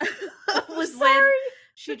was when sorry.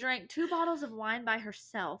 she drank 2 bottles of wine by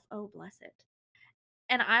herself. Oh, bless it.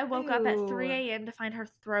 And I woke up at 3 Ew. a.m. to find her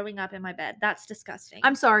throwing up in my bed. That's disgusting.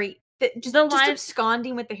 I'm sorry. Just The line-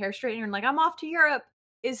 absconding with the hair straightener and like, I'm off to Europe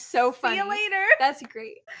is so funny. See you later. That's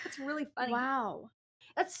great. That's really funny. Wow.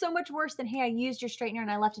 That's so much worse than, hey, I used your straightener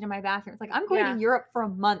and I left it in my bathroom. It's like, I'm going Yeah. to Europe for a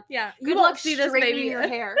month. Yeah. Good Good luck luck see this straightening baby. your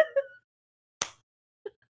hair.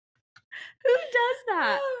 Who does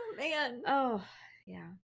that? Oh, man. Oh, yeah.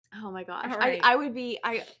 Oh my gosh. All right. I would be,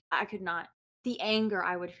 I could not. The anger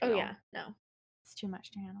I would feel. Oh, yeah. No. It's too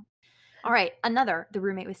much to handle. All right. The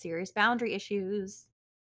roommate with serious boundary issues.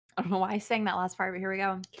 I don't know why I sang that last part, but here we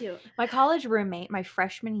go. Cute. My college roommate, my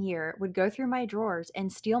freshman year, would go through my drawers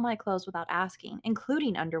and steal my clothes without asking,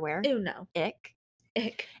 including underwear. Ew, no. Ick.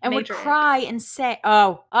 Ick. And would Major ick. cry and say,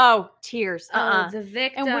 oh, tears. Oh, the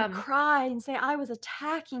victim. And would cry and say I was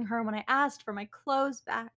attacking her when I asked for my clothes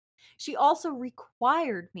back. She also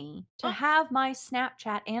required me to have my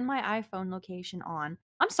Snapchat and my iPhone location on.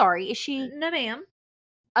 I'm sorry, is she No, ma'am.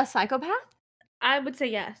 a psychopath? I would say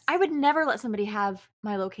yes. I would never let somebody have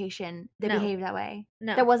my location that No. behaved that way.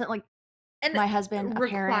 No. That wasn't like And my husband, a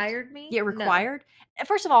parent. required me? Yeah, No. required.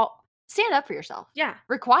 First of all, stand up for yourself. Yeah.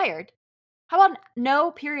 Required. How about no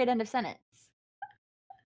period, end of sentence?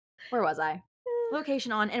 Where was I?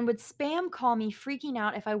 Location on, and would spam call me freaking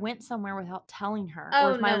out if I went somewhere without telling her or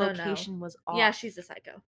Oh, if my no. location was off. Yeah, she's a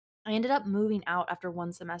psycho. I ended up moving out after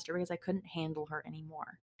one semester because I couldn't handle her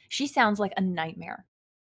anymore. She sounds like a nightmare.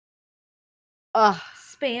 Ugh.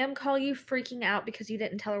 Spam call you freaking out because you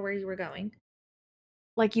didn't tell her where you were going.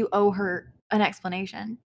 Like you owe her an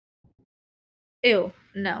explanation. Ew.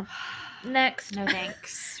 No. Next. No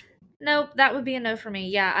thanks. Nope, that would be a no for me.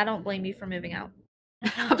 Yeah, I don't blame you for moving out.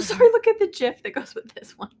 I'm sorry, look at the gif that goes with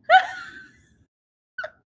this one.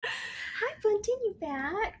 Hi, Buntin, you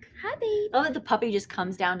back? Hi, babe. Oh, that the puppy just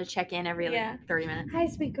comes down to check in every Yeah. like 30 minutes. Hi,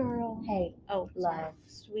 sweet girl. Hey, Oh, love.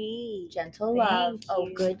 Sweet. Gentle Thank love. Oh,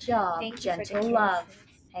 you. good job. Thank you for the Gentle love. kisses.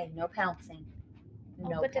 Hey, no pouncing.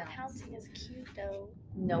 Oh, but the pouncing is cute, though.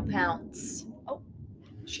 No pounce. Oh.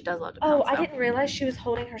 She does love to Oh, pounce. I though. didn't realize she was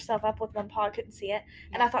holding herself up with one paw. I couldn't see it.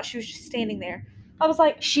 And I thought she was just standing there. I was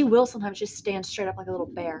like, She will sometimes just stand straight up like a little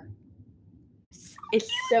bear. It's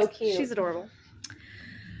so cute. she's adorable.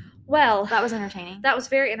 Well, That was entertaining. that was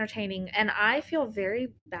very entertaining. And I feel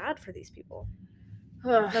very bad for these people.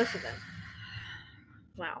 Most of them.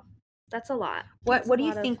 Wow. That's a lot. What That's do a you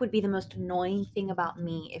lot of- think would be the most annoying thing about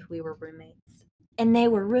me if we were roommates? And they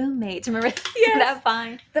were roommates. Remember Yes. that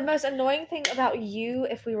fine? The most annoying thing about you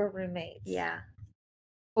if we were roommates? Yeah.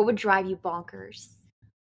 What would drive you bonkers?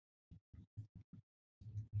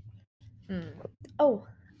 Oh.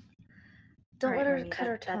 Don't Alright, let her Remy, cut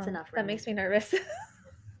her tongue. that's enough, That Remy. makes me nervous.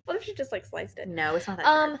 What if she just like sliced it? No, it's not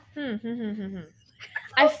that.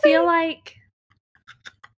 I feel like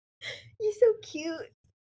You're so cute.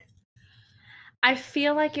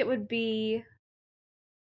 it would be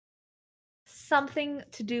something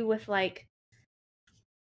to do with like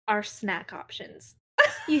our snack options.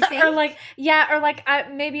 You think? or like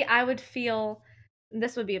I would feel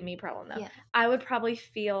this would be a me problem though. Yeah. I would probably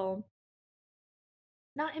feel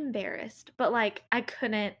not embarrassed, but like I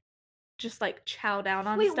couldn't just like chow down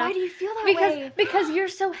on Wait, stuff. why do you feel that way? Because you're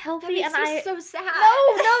so That healthy makes and me I so sad. No,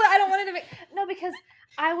 I don't want it to be no, because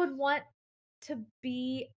I would want to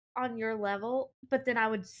be on your level, but then I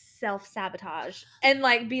would self-sabotage and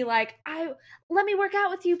like be like, let me work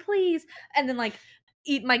out with you, please. And then like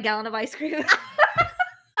eat my gallon of ice cream.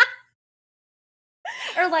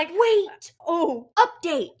 Or like, Wait. oh,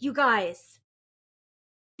 Update, you guys.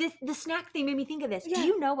 The snack thing made me think of this. Yeah. Do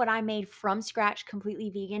you know what I made from scratch, completely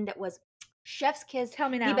vegan, that was chef's kiss, tell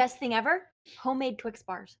me now. the best thing ever? Homemade Twix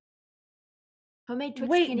bars. Homemade Twix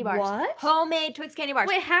Wait, candy bars. what? Homemade Twix candy bars.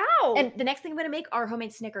 Wait, how? And the next thing I'm gonna make are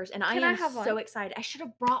homemade Snickers, and I Can I am have so one? excited. I should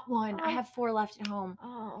have brought one. I Oh. have 4 left at home.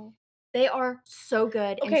 oh, They are so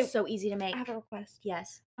good Okay, and so easy to make. I have a request.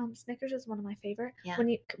 Yes. Snickers is one of my favorite. Yeah. Will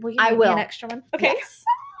you I make me an will. extra one? Okay. Yes.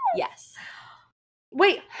 Yes.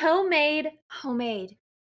 Wait, homemade? Homemade.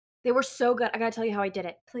 They were so good. I gotta tell you how I did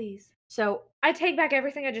it. Please. So I take back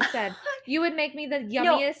everything I just said. You would make me the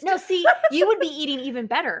no, yummiest. no, see, you would be eating even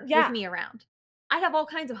better with Yeah. me around. I'd have all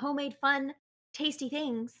kinds of homemade, fun, tasty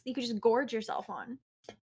things you could just gorge yourself on.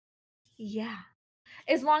 Yeah.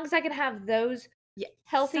 As long as I can have those Yeah,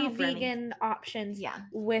 healthy stop running. vegan options Yeah.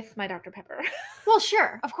 with my Dr. Pepper. Well,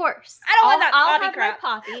 sure, of course. I don't want that I'll potty have my crap.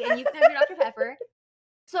 coffee, and you can have your Dr. Pepper.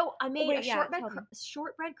 So I made a Wait, yeah, tell me.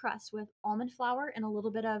 shortbread crust with almond flour and a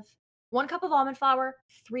little bit of 1 cup of almond flour,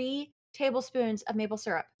 3 tablespoons of maple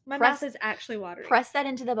syrup. My mouth is actually watering. Press that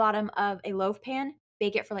into the bottom of a loaf pan,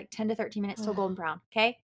 bake it for like 10 to 13 minutes till golden brown,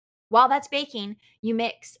 okay? While that's baking, you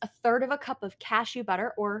mix a third of a cup of cashew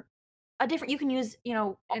butter or a different you can use,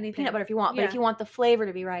 Anything. peanut butter if you want, but if Yeah. you want the flavor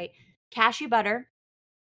to be right, cashew butter,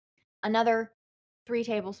 another 3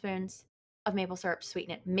 tablespoons of maple syrup to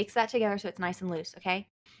sweeten it. Mix that together so it's nice and loose, okay?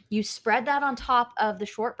 You spread that on top of the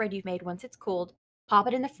shortbread you've made once it's cooled. Pop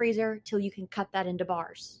it in the freezer till you can cut that into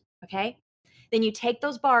bars, okay? Then you take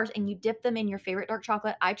those bars and you dip them in your favorite dark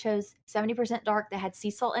chocolate. I chose 70% dark that had sea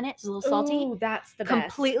salt in it. It's a little salty. Ooh, that's the best.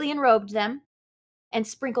 Completely enrobed them and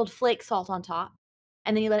sprinkled flake salt on top.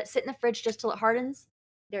 And then you let it sit in the fridge just till it hardens.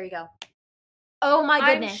 There you go. Oh my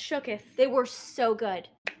I'm goodness. shooketh. They were so good.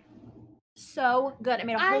 So good. I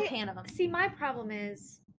made a whole I- pan of them. See, my problem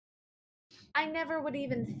is I never would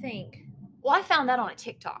even think Well, I found that on a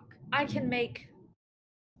TikTok. I can make.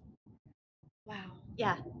 Wow.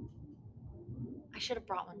 Yeah. I should have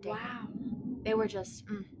brought one. Dang it. Wow. They were just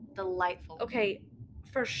delightful. Okay,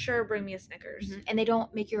 for sure bring me a Snickers. And they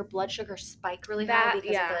don't make your blood sugar spike really high That-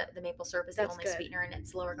 because yeah. of the maple syrup is the That's only good. sweetener and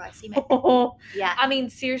it's lower glycemic. Oh, Yeah. I mean,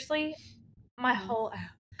 seriously, my Mhm. whole.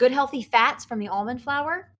 Good healthy fats from the almond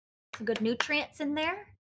flour. Some good nutrients in there.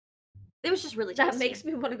 It was just really tasty. That makes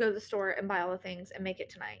me want to go to the store and buy all the things and make it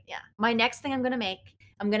tonight. Yeah. My next thing I'm going to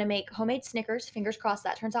make homemade Snickers. Fingers crossed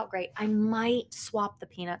that turns out great. I might swap the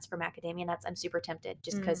peanuts for macadamia nuts. I'm super tempted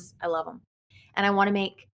just because I love them. And I want to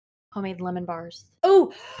make homemade lemon bars.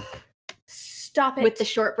 Oh, stop it. With the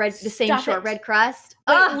shortbread, the same Stop it. shortbread crust.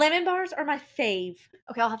 Wait, Ah! lemon bars are my fave.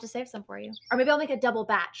 Okay, I'll have to save some for you. Or maybe I'll make a double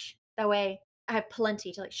batch. That way I have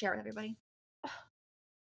plenty to share with everybody.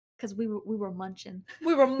 Because we were munching.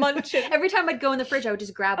 We were munching. Every time I'd go in the fridge, I would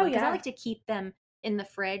just grab one. Because I yeah. like to keep them in the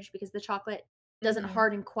fridge because the chocolate doesn't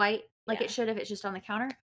harden quite like it should if it's just on the counter.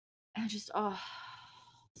 And just,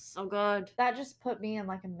 so good. That just put me in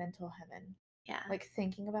like a mental heaven. Yeah. Like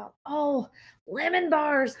thinking about, lemon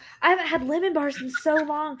bars. I haven't had lemon bars in so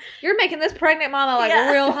long. You're making this pregnant mama like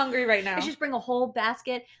real hungry right now. I should just bring a whole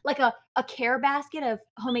basket, like a care basket of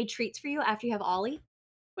homemade treats for you after you have Ollie.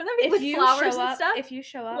 Wouldn't that be with flowers and stuff? If you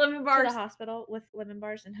show up lemon bars to the hospital with lemon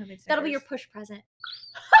bars and homemade Snickers. That'll be your push present.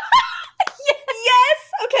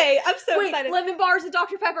 Yes. Okay, I'm so excited. Lemon bars and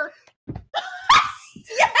Dr. Pepper.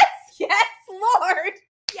 Yes, Lord.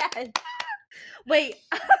 Yes. Wait,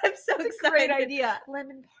 I'm so That's excited. a great idea.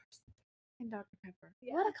 Lemon bars and Dr. Pepper.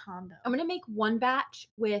 Yeah. What a combo. I'm gonna make one batch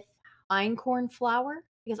with einkorn flour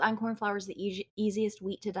because einkorn flour is the easiest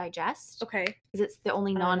wheat to digest. Okay. Because it's the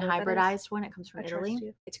only I don't know what that non-hybridized one. It comes from I Italy. trust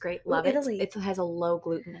you. It's great. Ooh, Love it. Italy. It has a low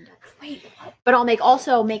gluten index. Wait, what? But I'll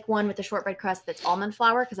also make one with the shortbread crust that's almond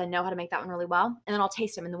flour because I know how to make that one really well. And then I'll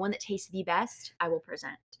taste them. And the one that tastes the best, I will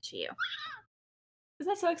present to you. Is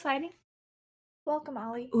that so exciting? Welcome,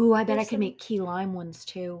 Ollie. Ooh, I bet I There's could make key lime ones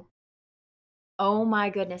too. Oh my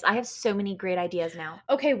goodness. I have so many great ideas now.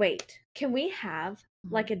 Okay, wait. Can we have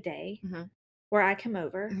like a day Mhm. where I come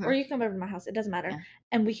over, or you come over to my house? It doesn't matter, Yeah.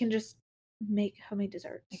 and we can just make homemade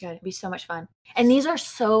desserts. Oh my God, it'd be so much fun. And these are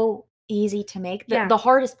so easy to make. Yeah. The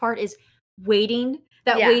hardest part is waiting.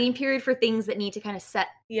 That Yeah. waiting period for things that need to kind of set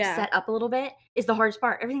up a little bit is the hardest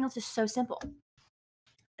part. Everything else is so simple.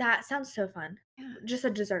 That sounds so fun. Yeah. Just a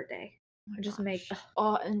dessert day. Oh my Just gosh. make.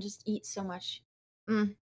 And just eat so much.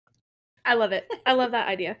 I love it. I love that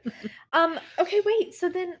idea. Okay, wait. So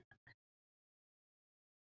then,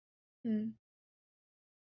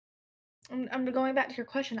 I'm going back to your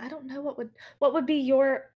question. I don't know what would be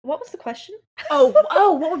your. What was the question?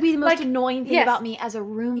 What would be the most Like, annoying thing yes. about me as a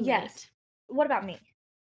roommate? Yes. What about me?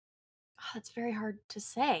 Oh, that's very hard to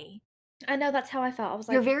say. I know that's how I felt. I was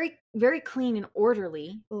like, You're very, very clean and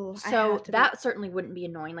orderly. "Ooh, I So have to be." that certainly wouldn't be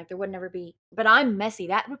annoying. Like there would never be. But I'm messy.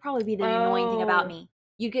 That would probably be the annoying thing about Oh. me.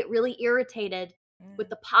 You'd get really irritated with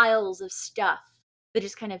the piles of stuff that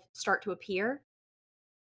just kind of start to appear.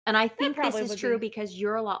 And I think this probably is would true be. because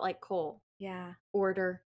you're a lot like Cole. Yeah.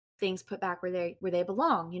 Order things put back where they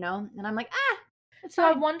belong, And I'm like, it's So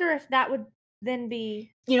I fine. wonder if that would then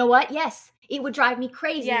be You know what? Yes. It would drive me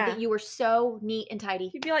crazy Yeah. that you were so neat and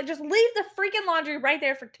tidy. you'd be like, "Just leave the freaking laundry right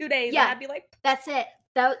there for 2 days," and Yeah. I'd be like, That's it.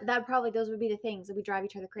 That probably those would be the things that would drive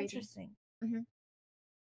each other crazy. "Interesting." Mhm.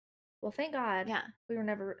 Well, thank God Yeah. we were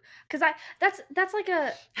never, because that's like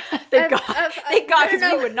a Thank of God. of Thank God, no, because no,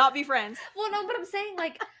 we no. would not be friends. Well, no, but I'm saying,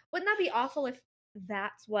 like, wouldn't that be awful if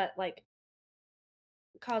that's what, like,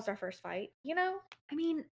 caused our first fight, you know? I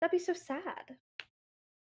mean, That'd be so sad.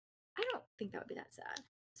 I don't think that would be that sad.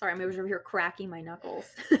 Sorry, I'm over here cracking my knuckles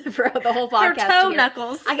for the whole Her podcast. toe to hear.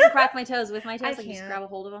 knuckles. I can crack my toes with my toes. I I can just can't. grab a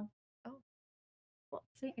hold of them. Oh. Well,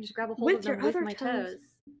 see, I can just grab a hold With of your them with other my toes.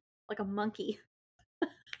 toes, like a monkey.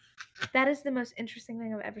 That is the most interesting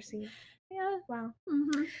thing I've ever seen. Yeah. Wow.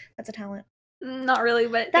 Mm-hmm. That's a talent. Not really,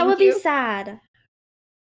 but That thank would you. be sad.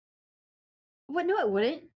 What? No, it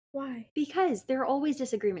wouldn't. Why? Because there are always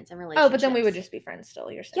disagreements in relationships. Oh, but then we would just be friends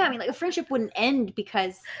still, you're saying. Yeah, I mean, like a friendship wouldn't end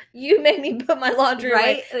because You made me put my laundry away.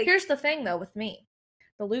 Right? Like- Here's the thing, though, with me.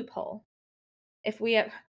 The loophole. If we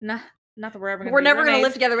have not that we're ever gonna we're be never gonna live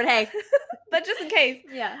roommates, together. But hey, but just in case.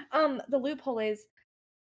 yeah, The loophole is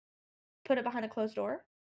put it behind a closed door,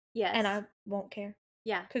 yes, and I won't care.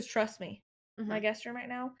 yeah. Because trust me, my Mhm. guest room right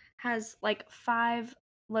now has like 5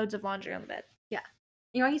 loads of laundry on the bed.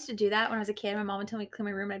 You know, I used to do that when I was a kid. My mom would tell me to clean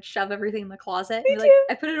my room, and I'd shove everything in the closet. Me and be like, too.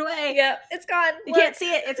 I put it away. Yeah, it's gone. You Look. can't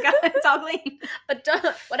see it. It's gone. It's all clean. But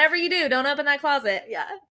whatever you do, don't open that closet. Yeah,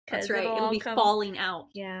 that's 'Cause right. It'll all be come- falling out.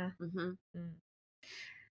 Yeah. Mm-hmm.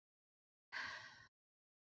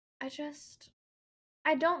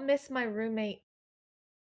 I don't miss my roommate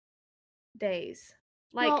days.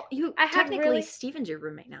 Like, well, you I had technically really- Steven's your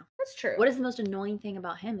roommate now. that's true. What is the most annoying thing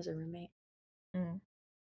about him as a roommate? Mm.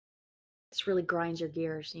 This really grinds your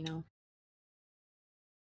gears, you know.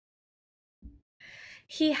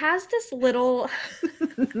 He has this little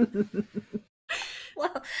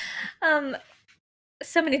well,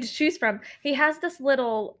 so many to choose from. He has this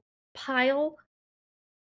little pile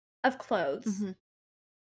of clothes Mhm.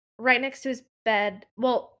 right next to his bed.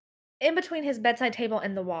 Well, in between his bedside table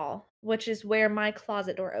and the wall, which is where my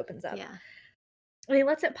closet door opens up. Yeah. And he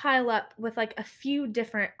lets it pile up with like a few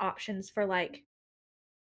different options for like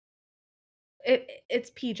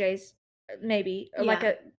it's PJs maybe, or like Yeah.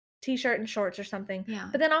 a t-shirt and shorts or something. Yeah.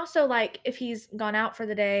 But then also like if he's gone out for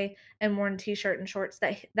the day and worn a t-shirt and shorts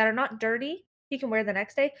that are not dirty, he can wear the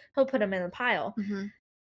next day, he'll put them in the pile. Mm-hmm.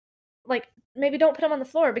 Like maybe don't put them on the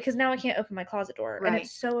floor because now I can't open my closet door and Right.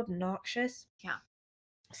 it's so obnoxious. Yeah.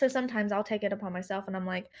 So sometimes I'll take it upon myself and I'm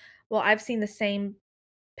like, well, I've seen the same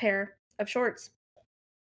pair of shorts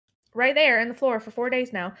right there in the floor for 4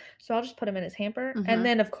 days now, so I'll just put them in his hamper. Mhm. And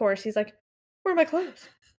then of course he's like, where are my clothes?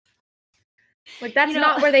 Like that's You know-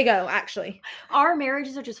 not where they go actually. Our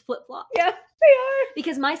marriages are just flip flop Yeah, they are.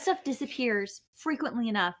 because my stuff disappears frequently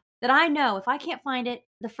enough that I know if I can't find it,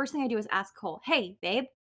 the first thing I do is ask Cole, "Hey, babe,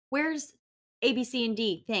 where's A, B, C, and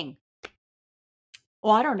D thing?"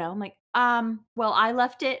 Well, I don't know. I'm like, well, I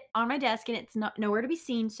left it on my desk and it's not nowhere to be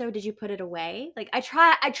seen. So did you put it away? Like I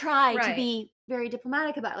try to Right. be very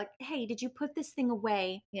diplomatic about it. Like, hey, did you put this thing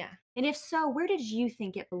away? Yeah. And if so, where did you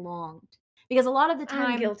think it belonged? Because a lot of the I'm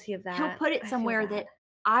time guilty of that. he'll put I it feel somewhere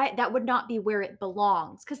bad. that would not be where it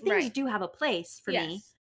belongs. Because things Right. do have a place for me.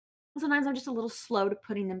 Yes. And sometimes I'm just a little slow to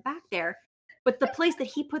putting them back there. But the place that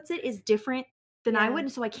he puts it is different than I Yeah. would,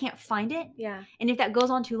 and so I can't find it. Yeah. And if that goes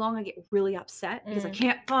on too long, I get really upset because I Mm.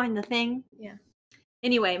 can't find the thing. Yeah.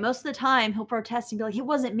 Anyway, most of the time he'll protest and be like, "It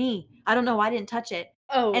wasn't me. I don't know. I didn't touch it."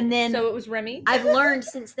 Oh, And then so it was Remy? I've learned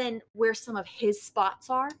since then where some of his spots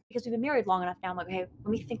are because we've been married long enough now. I'm like, hey, let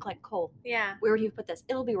me think like Cole. Yeah. Where would he put this?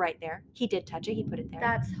 It'll be right there. He did touch it. He put it there.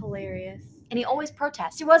 That's hilarious. And he always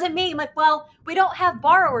protests. It wasn't me. I'm like, well, we don't have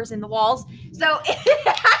borrowers in the walls, so it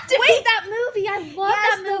had to Wait, be. that movie! I love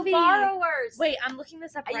Yes, that the movie. borrowers. Wait, I'm looking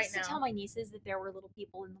this up I right used now. to tell my nieces that there were little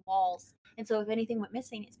people in the walls, and so if anything went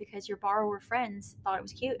missing, it's because your borrower friends thought it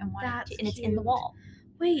was cute and wanted That's to, and it's in the cute. wall.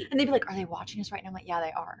 Wait, And they'd be like, "Are they watching us right now?" I'm like, "Yeah,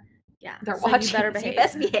 they are. yeah, They're so watching. You better so behave. you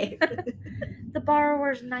best behave." The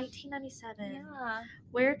Borrowers, 1997. Yeah.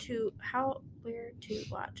 Where to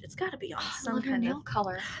watch? It's got to be on I some love your kind nail of.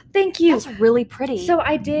 color. Thank you. That's really pretty. So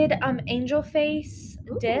I did Angel Face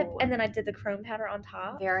dip, Ooh. and then I did the chrome powder on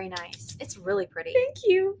top. Very nice. It's really pretty. Thank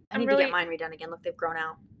you. I need to get mine redone again. Look, they've grown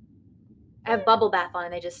out. I have bubble bath on,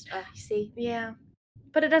 and they just you see. Yeah,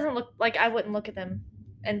 but it doesn't look like I wouldn't look at them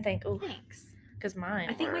and think, oh, Thanks. because mine.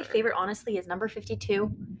 I think my were- favorite, honestly, is number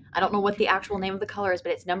 52. I don't know what the actual name of the color is,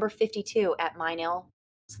 but it's number 52 at My Nail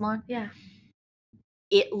Salon. Yeah,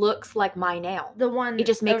 It looks like my nail. the one. It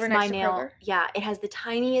just makes over my next to nail. Kroger? Yeah, it has the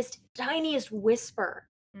tiniest whisper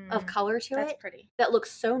of Mm, color to That's it pretty. that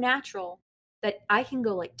looks so natural. that I can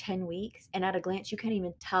go like 10 weeks and at a glance you can't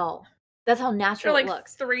even tell. That's how They're natural it like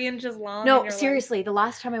looks. 3 inches long and No, you're like seriously, the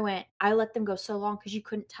last time I went, I let them go so long because you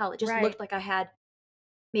couldn't tell. It just right. looked like I had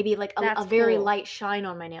maybe like a That's very cool. light shine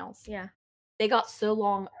on my nails. Yeah. They got so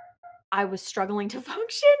long, I was struggling to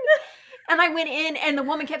function. And I went in and the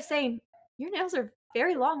woman kept saying, "Your nails are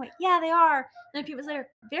very long." Like, "Yeah, they are." And a few minutes later,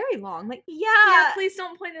 "Very long." Like, Yeah, "Yeah." please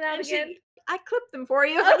don't point it out And again. "I clipped them for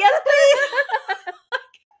you." I was like, "Yes, please."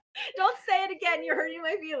 Don't say it again. You're hurting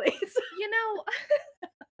my feelings. You know,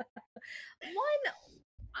 one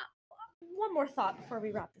one more thought before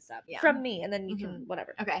we wrap this up Yeah. from me, and then you Mhm. can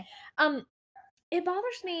whatever. Okay. Um, it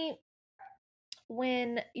bothers me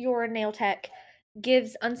when your nail tech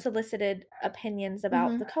gives unsolicited opinions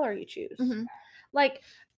about Mhm. the color you choose. Mhm. Like,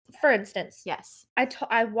 for instance, Yes.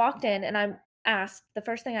 I walked in and I asked the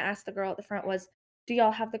first thing I asked the girl at the front was, "Do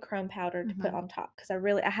y'all have the chrome powder to put Mhm. on top? Because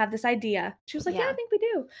I have this idea." She was like, "Yeah, I Yeah. think we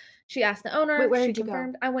do." She asked the Wait, owner. where She did you go?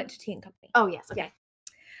 confirmed. I went to Tea and Company. Oh, yes. Yeah.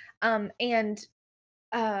 Okay. And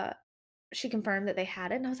uh, she confirmed that they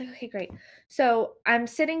had it, and I was like, "Okay, great." So I'm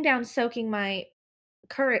sitting down soaking my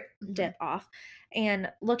current Mhm. dip off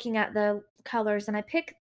and looking at the colors, and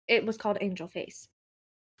it was called Angel Face.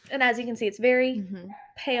 And as you can see, it's very Mhm.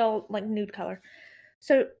 pale, like nude color.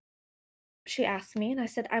 So she asked me, and I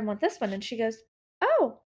said, "I want this one." And she goes,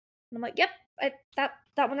 "Oh." And I'm like, "Yep,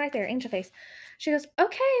 that one right there, Angel Face." She goes,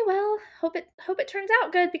 "Okay, well, hope it turns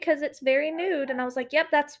out good because it's very nude." And I was like,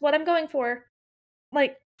 "Yep, that's what I'm going for."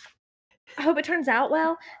 Like, I hope it turns out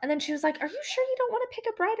well. And then she was like, "Are you sure you don't want to pick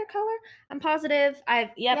a brighter color?" I'm positive.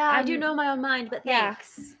 Yeah, I do I'm know my own mind, but yeah.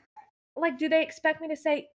 thanks. Like, do they expect me to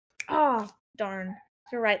say, "Oh, darn,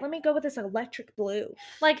 you're right. Let me go with this electric blue."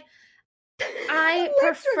 Like, I Electric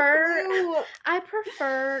prefer blue. I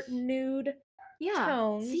prefer nude Yeah. See,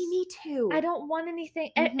 tones. me I too. don't want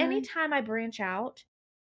anything Mhm. anytime I branch out,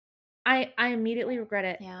 I immediately regret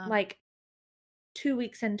it. Yeah. Like 2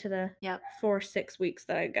 weeks into the Yep. 4, 6 weeks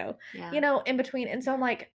that I go, Yeah. in between. And so I'm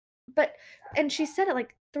like, but and she said it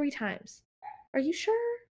like 3 times. "Are you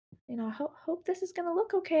sure? Hope this is gonna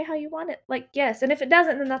look okay how you want it." Like, yes, and if it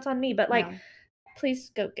doesn't, then that's on me. But like, No. please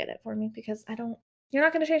go get it for me because you're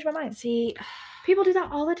not gonna change my mind. See, People do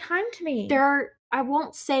that all the time to me. there are I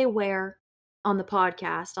won't say where on the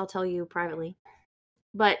podcast, I'll tell you privately,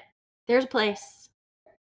 but there's a place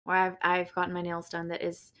where I've gotten my nails done that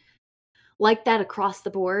is like that across the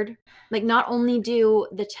board. Like, not only do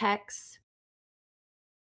the techs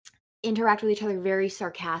interact with each other very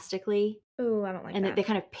sarcastically, Ooh, I don't like and that that. they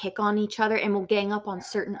kind of pick on each other and will gang up on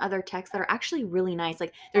certain other techs that are actually really nice.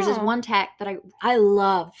 Like, there's this Aw. one tech that I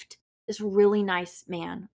loved. This really nice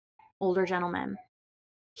man, older gentleman.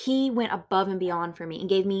 He went above and beyond for me and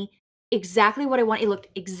gave me exactly what I want. It looked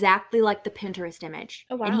exactly like the Pinterest image.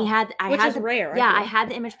 Oh, And he wow. had I Which had is the rare, I yeah, I feel. had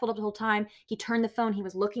the image pulled up the whole time. He turned the phone, he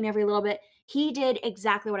was looking every little bit. He did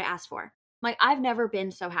exactly what I asked for. Like, I've never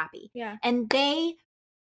been so happy. Yeah. And they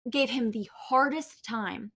gave him the hardest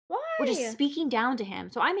time, which is Why? speaking down to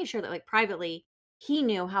him. So I made sure that, like, privately, he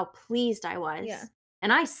knew how pleased I Yeah. was.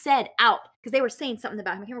 And I said out because they were saying something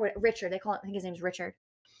about him. I can't remember what Richard. They call it. I think his name's Richard.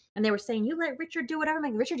 And they were saying, "You let Richard do whatever." I'm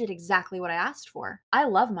like, "Richard did exactly what I asked for. I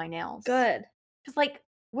love my nails." Good. Because, like,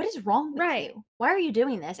 what is wrong with Right. you? Why are you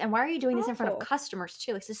doing this? And why are you It's doing this in front of awful. customers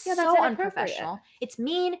too? Like, this Yeah, is that's so inappropriate. unprofessional. It's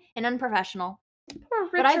mean and unprofessional. Poor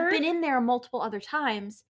But I've Richard. been in there multiple other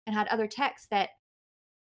times and had other techs that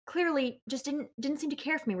clearly just didn't seem to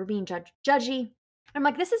care for me. We're being judgy. I'm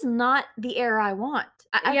like, this is not the air I want.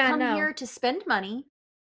 I've Yeah, come no. here to spend money,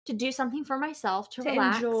 to do something for myself, to To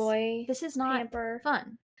relax. enjoy, This is not pamper.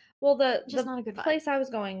 fun. Well, It's just the not a good vibe. place I was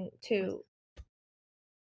going Was to,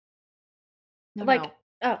 No, like no.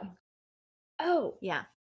 oh. Oh. Yeah,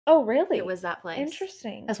 Oh, it really? was that place.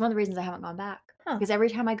 Interesting. That's one of the reasons I haven't gone back, Huh. because every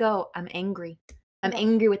time I go, I'm angry. I'm Well,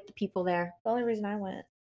 angry with the people there. the only reason I went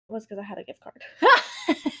was because I had a gift card.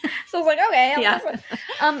 So I was like, "Okay, Yeah. this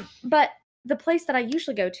one." But the place that I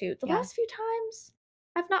usually go to, the Yeah. last few times,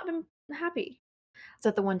 I've not been happy. Is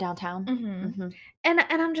that the one downtown? Mhm. Mhm. And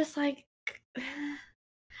I'm just like,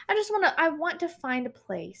 I want to find a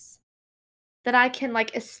place that I can,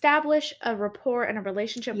 like, establish a rapport and a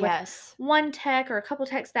relationship with Yes. one tech or a couple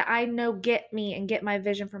techs that I know get me and get my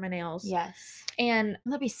vision for my nails. Yes. And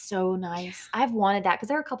That'd be so nice. I've wanted that because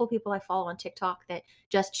there are a couple people I follow on TikTok that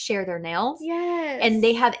just share their nails, and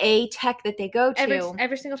they yes. have a tech that they go to,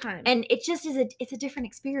 Every single time. and it just is it's a different Yeah,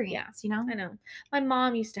 experience, you know? I know. My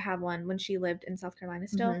mom used to have one when she lived in South Carolina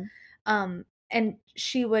still. Mhm. And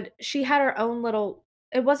she had her own little,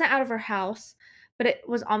 it wasn't out of her house, but it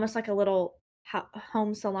was almost like a little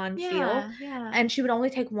home salon feel, Yeah, yeah. and she would only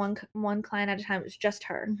take one client at a time. It was just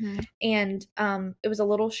her, Mhm. and it was a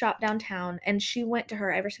little shop downtown, and she went to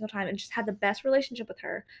her every single time and just had the best relationship with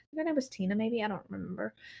her. I think her name was Tina, maybe, I don't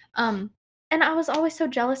remember. Um, and I was always so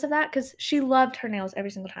jealous of that because she loved her nails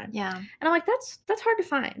every single time, Yeah. and I'm like, that's hard to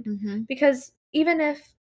find Mhm. because even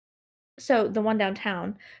if so the one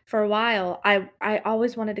downtown, for a while, I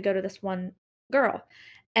always wanted to go to this one girl,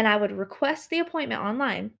 and I would request the appointment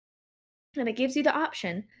online, and it gives you the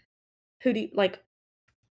option, who do you like,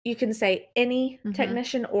 you can say any Mhm.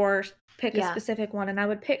 technician or pick a Yeah. specific one, and I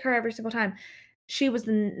would pick her every single time. She was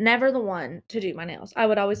never the one to do my nails. I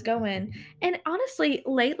would always go in, and honestly,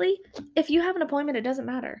 lately, if you have an appointment, it doesn't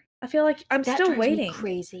matter. I feel like I'm That still drives me waiting.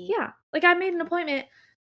 crazy. Yeah, like, I made an appointment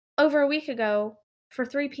over a week ago for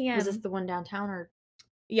 3 Was this PM. the one downtown or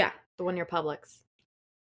Yeah, the one near Publix?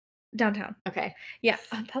 downtown. Okay. Yeah,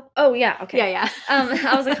 oh, yeah, Yeah, okay. yeah.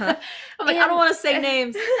 I was like, "Huh?" I'm like, I don't And wanna say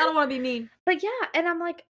names. I don't wanna be mean. but yeah, and I'm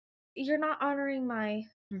like, "You're not honoring my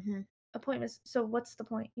Mhm. appointments, so what's the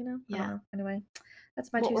point?" You know? I don't Yeah. know. Anyway,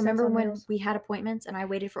 that's my Well, 2 cents remember on when nails. we had appointments and I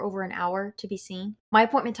waited for over an hour to be seen? My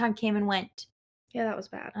appointment time came and went. Yeah, that was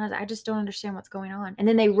bad. I just don't understand what's going on. And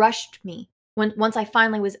then they rushed me once I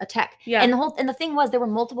finally was a tech. Yeah. And the thing was there were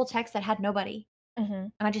multiple techs that had nobody.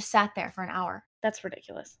 Mhm. And I just sat there for an hour. That's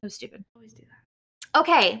ridiculous. It was stupid. Always do that.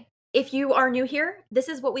 Okay. If you are new here, this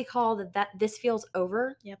is what we call that this feels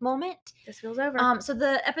over Yep. moment. This feels over. So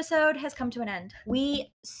the episode has come to an end.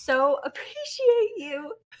 We so appreciate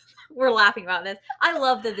you. We're laughing about this. I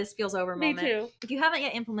love that this feels over Me moment. too. If you haven't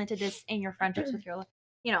yet implemented this in your friendships with your,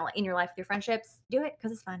 in your life with your friendships, do it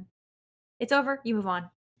because it's fun. It's over. You move on.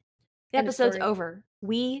 The End of episode's story. over.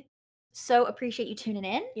 We so appreciate you tuning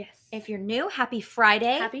in. Yes. If you're new, happy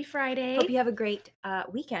Friday. Happy Friday. Hope you have a great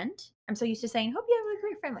weekend. I'm so used to saying, hope you have a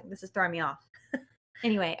great friend. Like, this is throwing me off.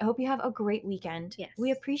 Anyway, I hope you have a great weekend. Yes.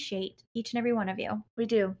 We appreciate each and every one of you. We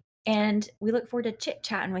do. And we look forward to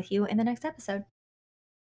chit-chatting with you in the next episode.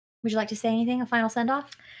 Would you like to say anything? A final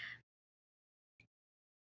send-off?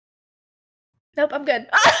 Nope, I'm good.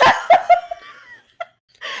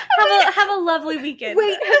 Have a lovely weekend.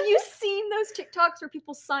 Wait, have you seen those TikToks where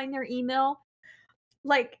people sign their email?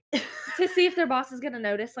 Like To see if their boss is gonna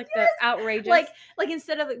notice, like, the outrageous. like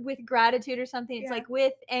instead of with gratitude or something, it's Yeah. like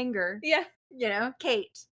with anger. Yeah.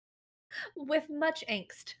 Kate. With much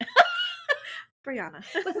angst. Brianna.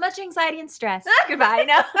 With much anxiety and stress. Goodbye.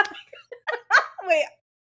 No. Wait.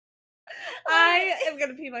 I am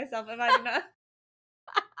gonna pee myself if I do not.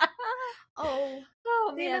 Oh.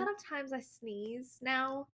 Oh The man. amount of times I sneeze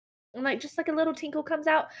now, and, like, just, like, a little tinkle comes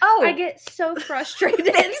out, Oh, I get so frustrated.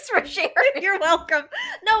 thanks for sharing. You're welcome.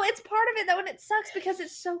 No, it's part of it, though, and it sucks because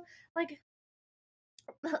it's so, like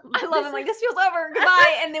I love it. Like, this feels over.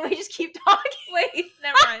 Goodbye. And then we just keep talking. Wait,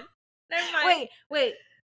 never mind. Never mind. Wait.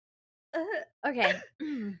 Okay.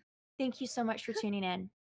 Thank you so much for tuning in.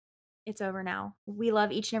 It's over now. We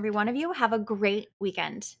love each and every one of you. Have a great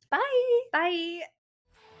weekend. Bye. Bye.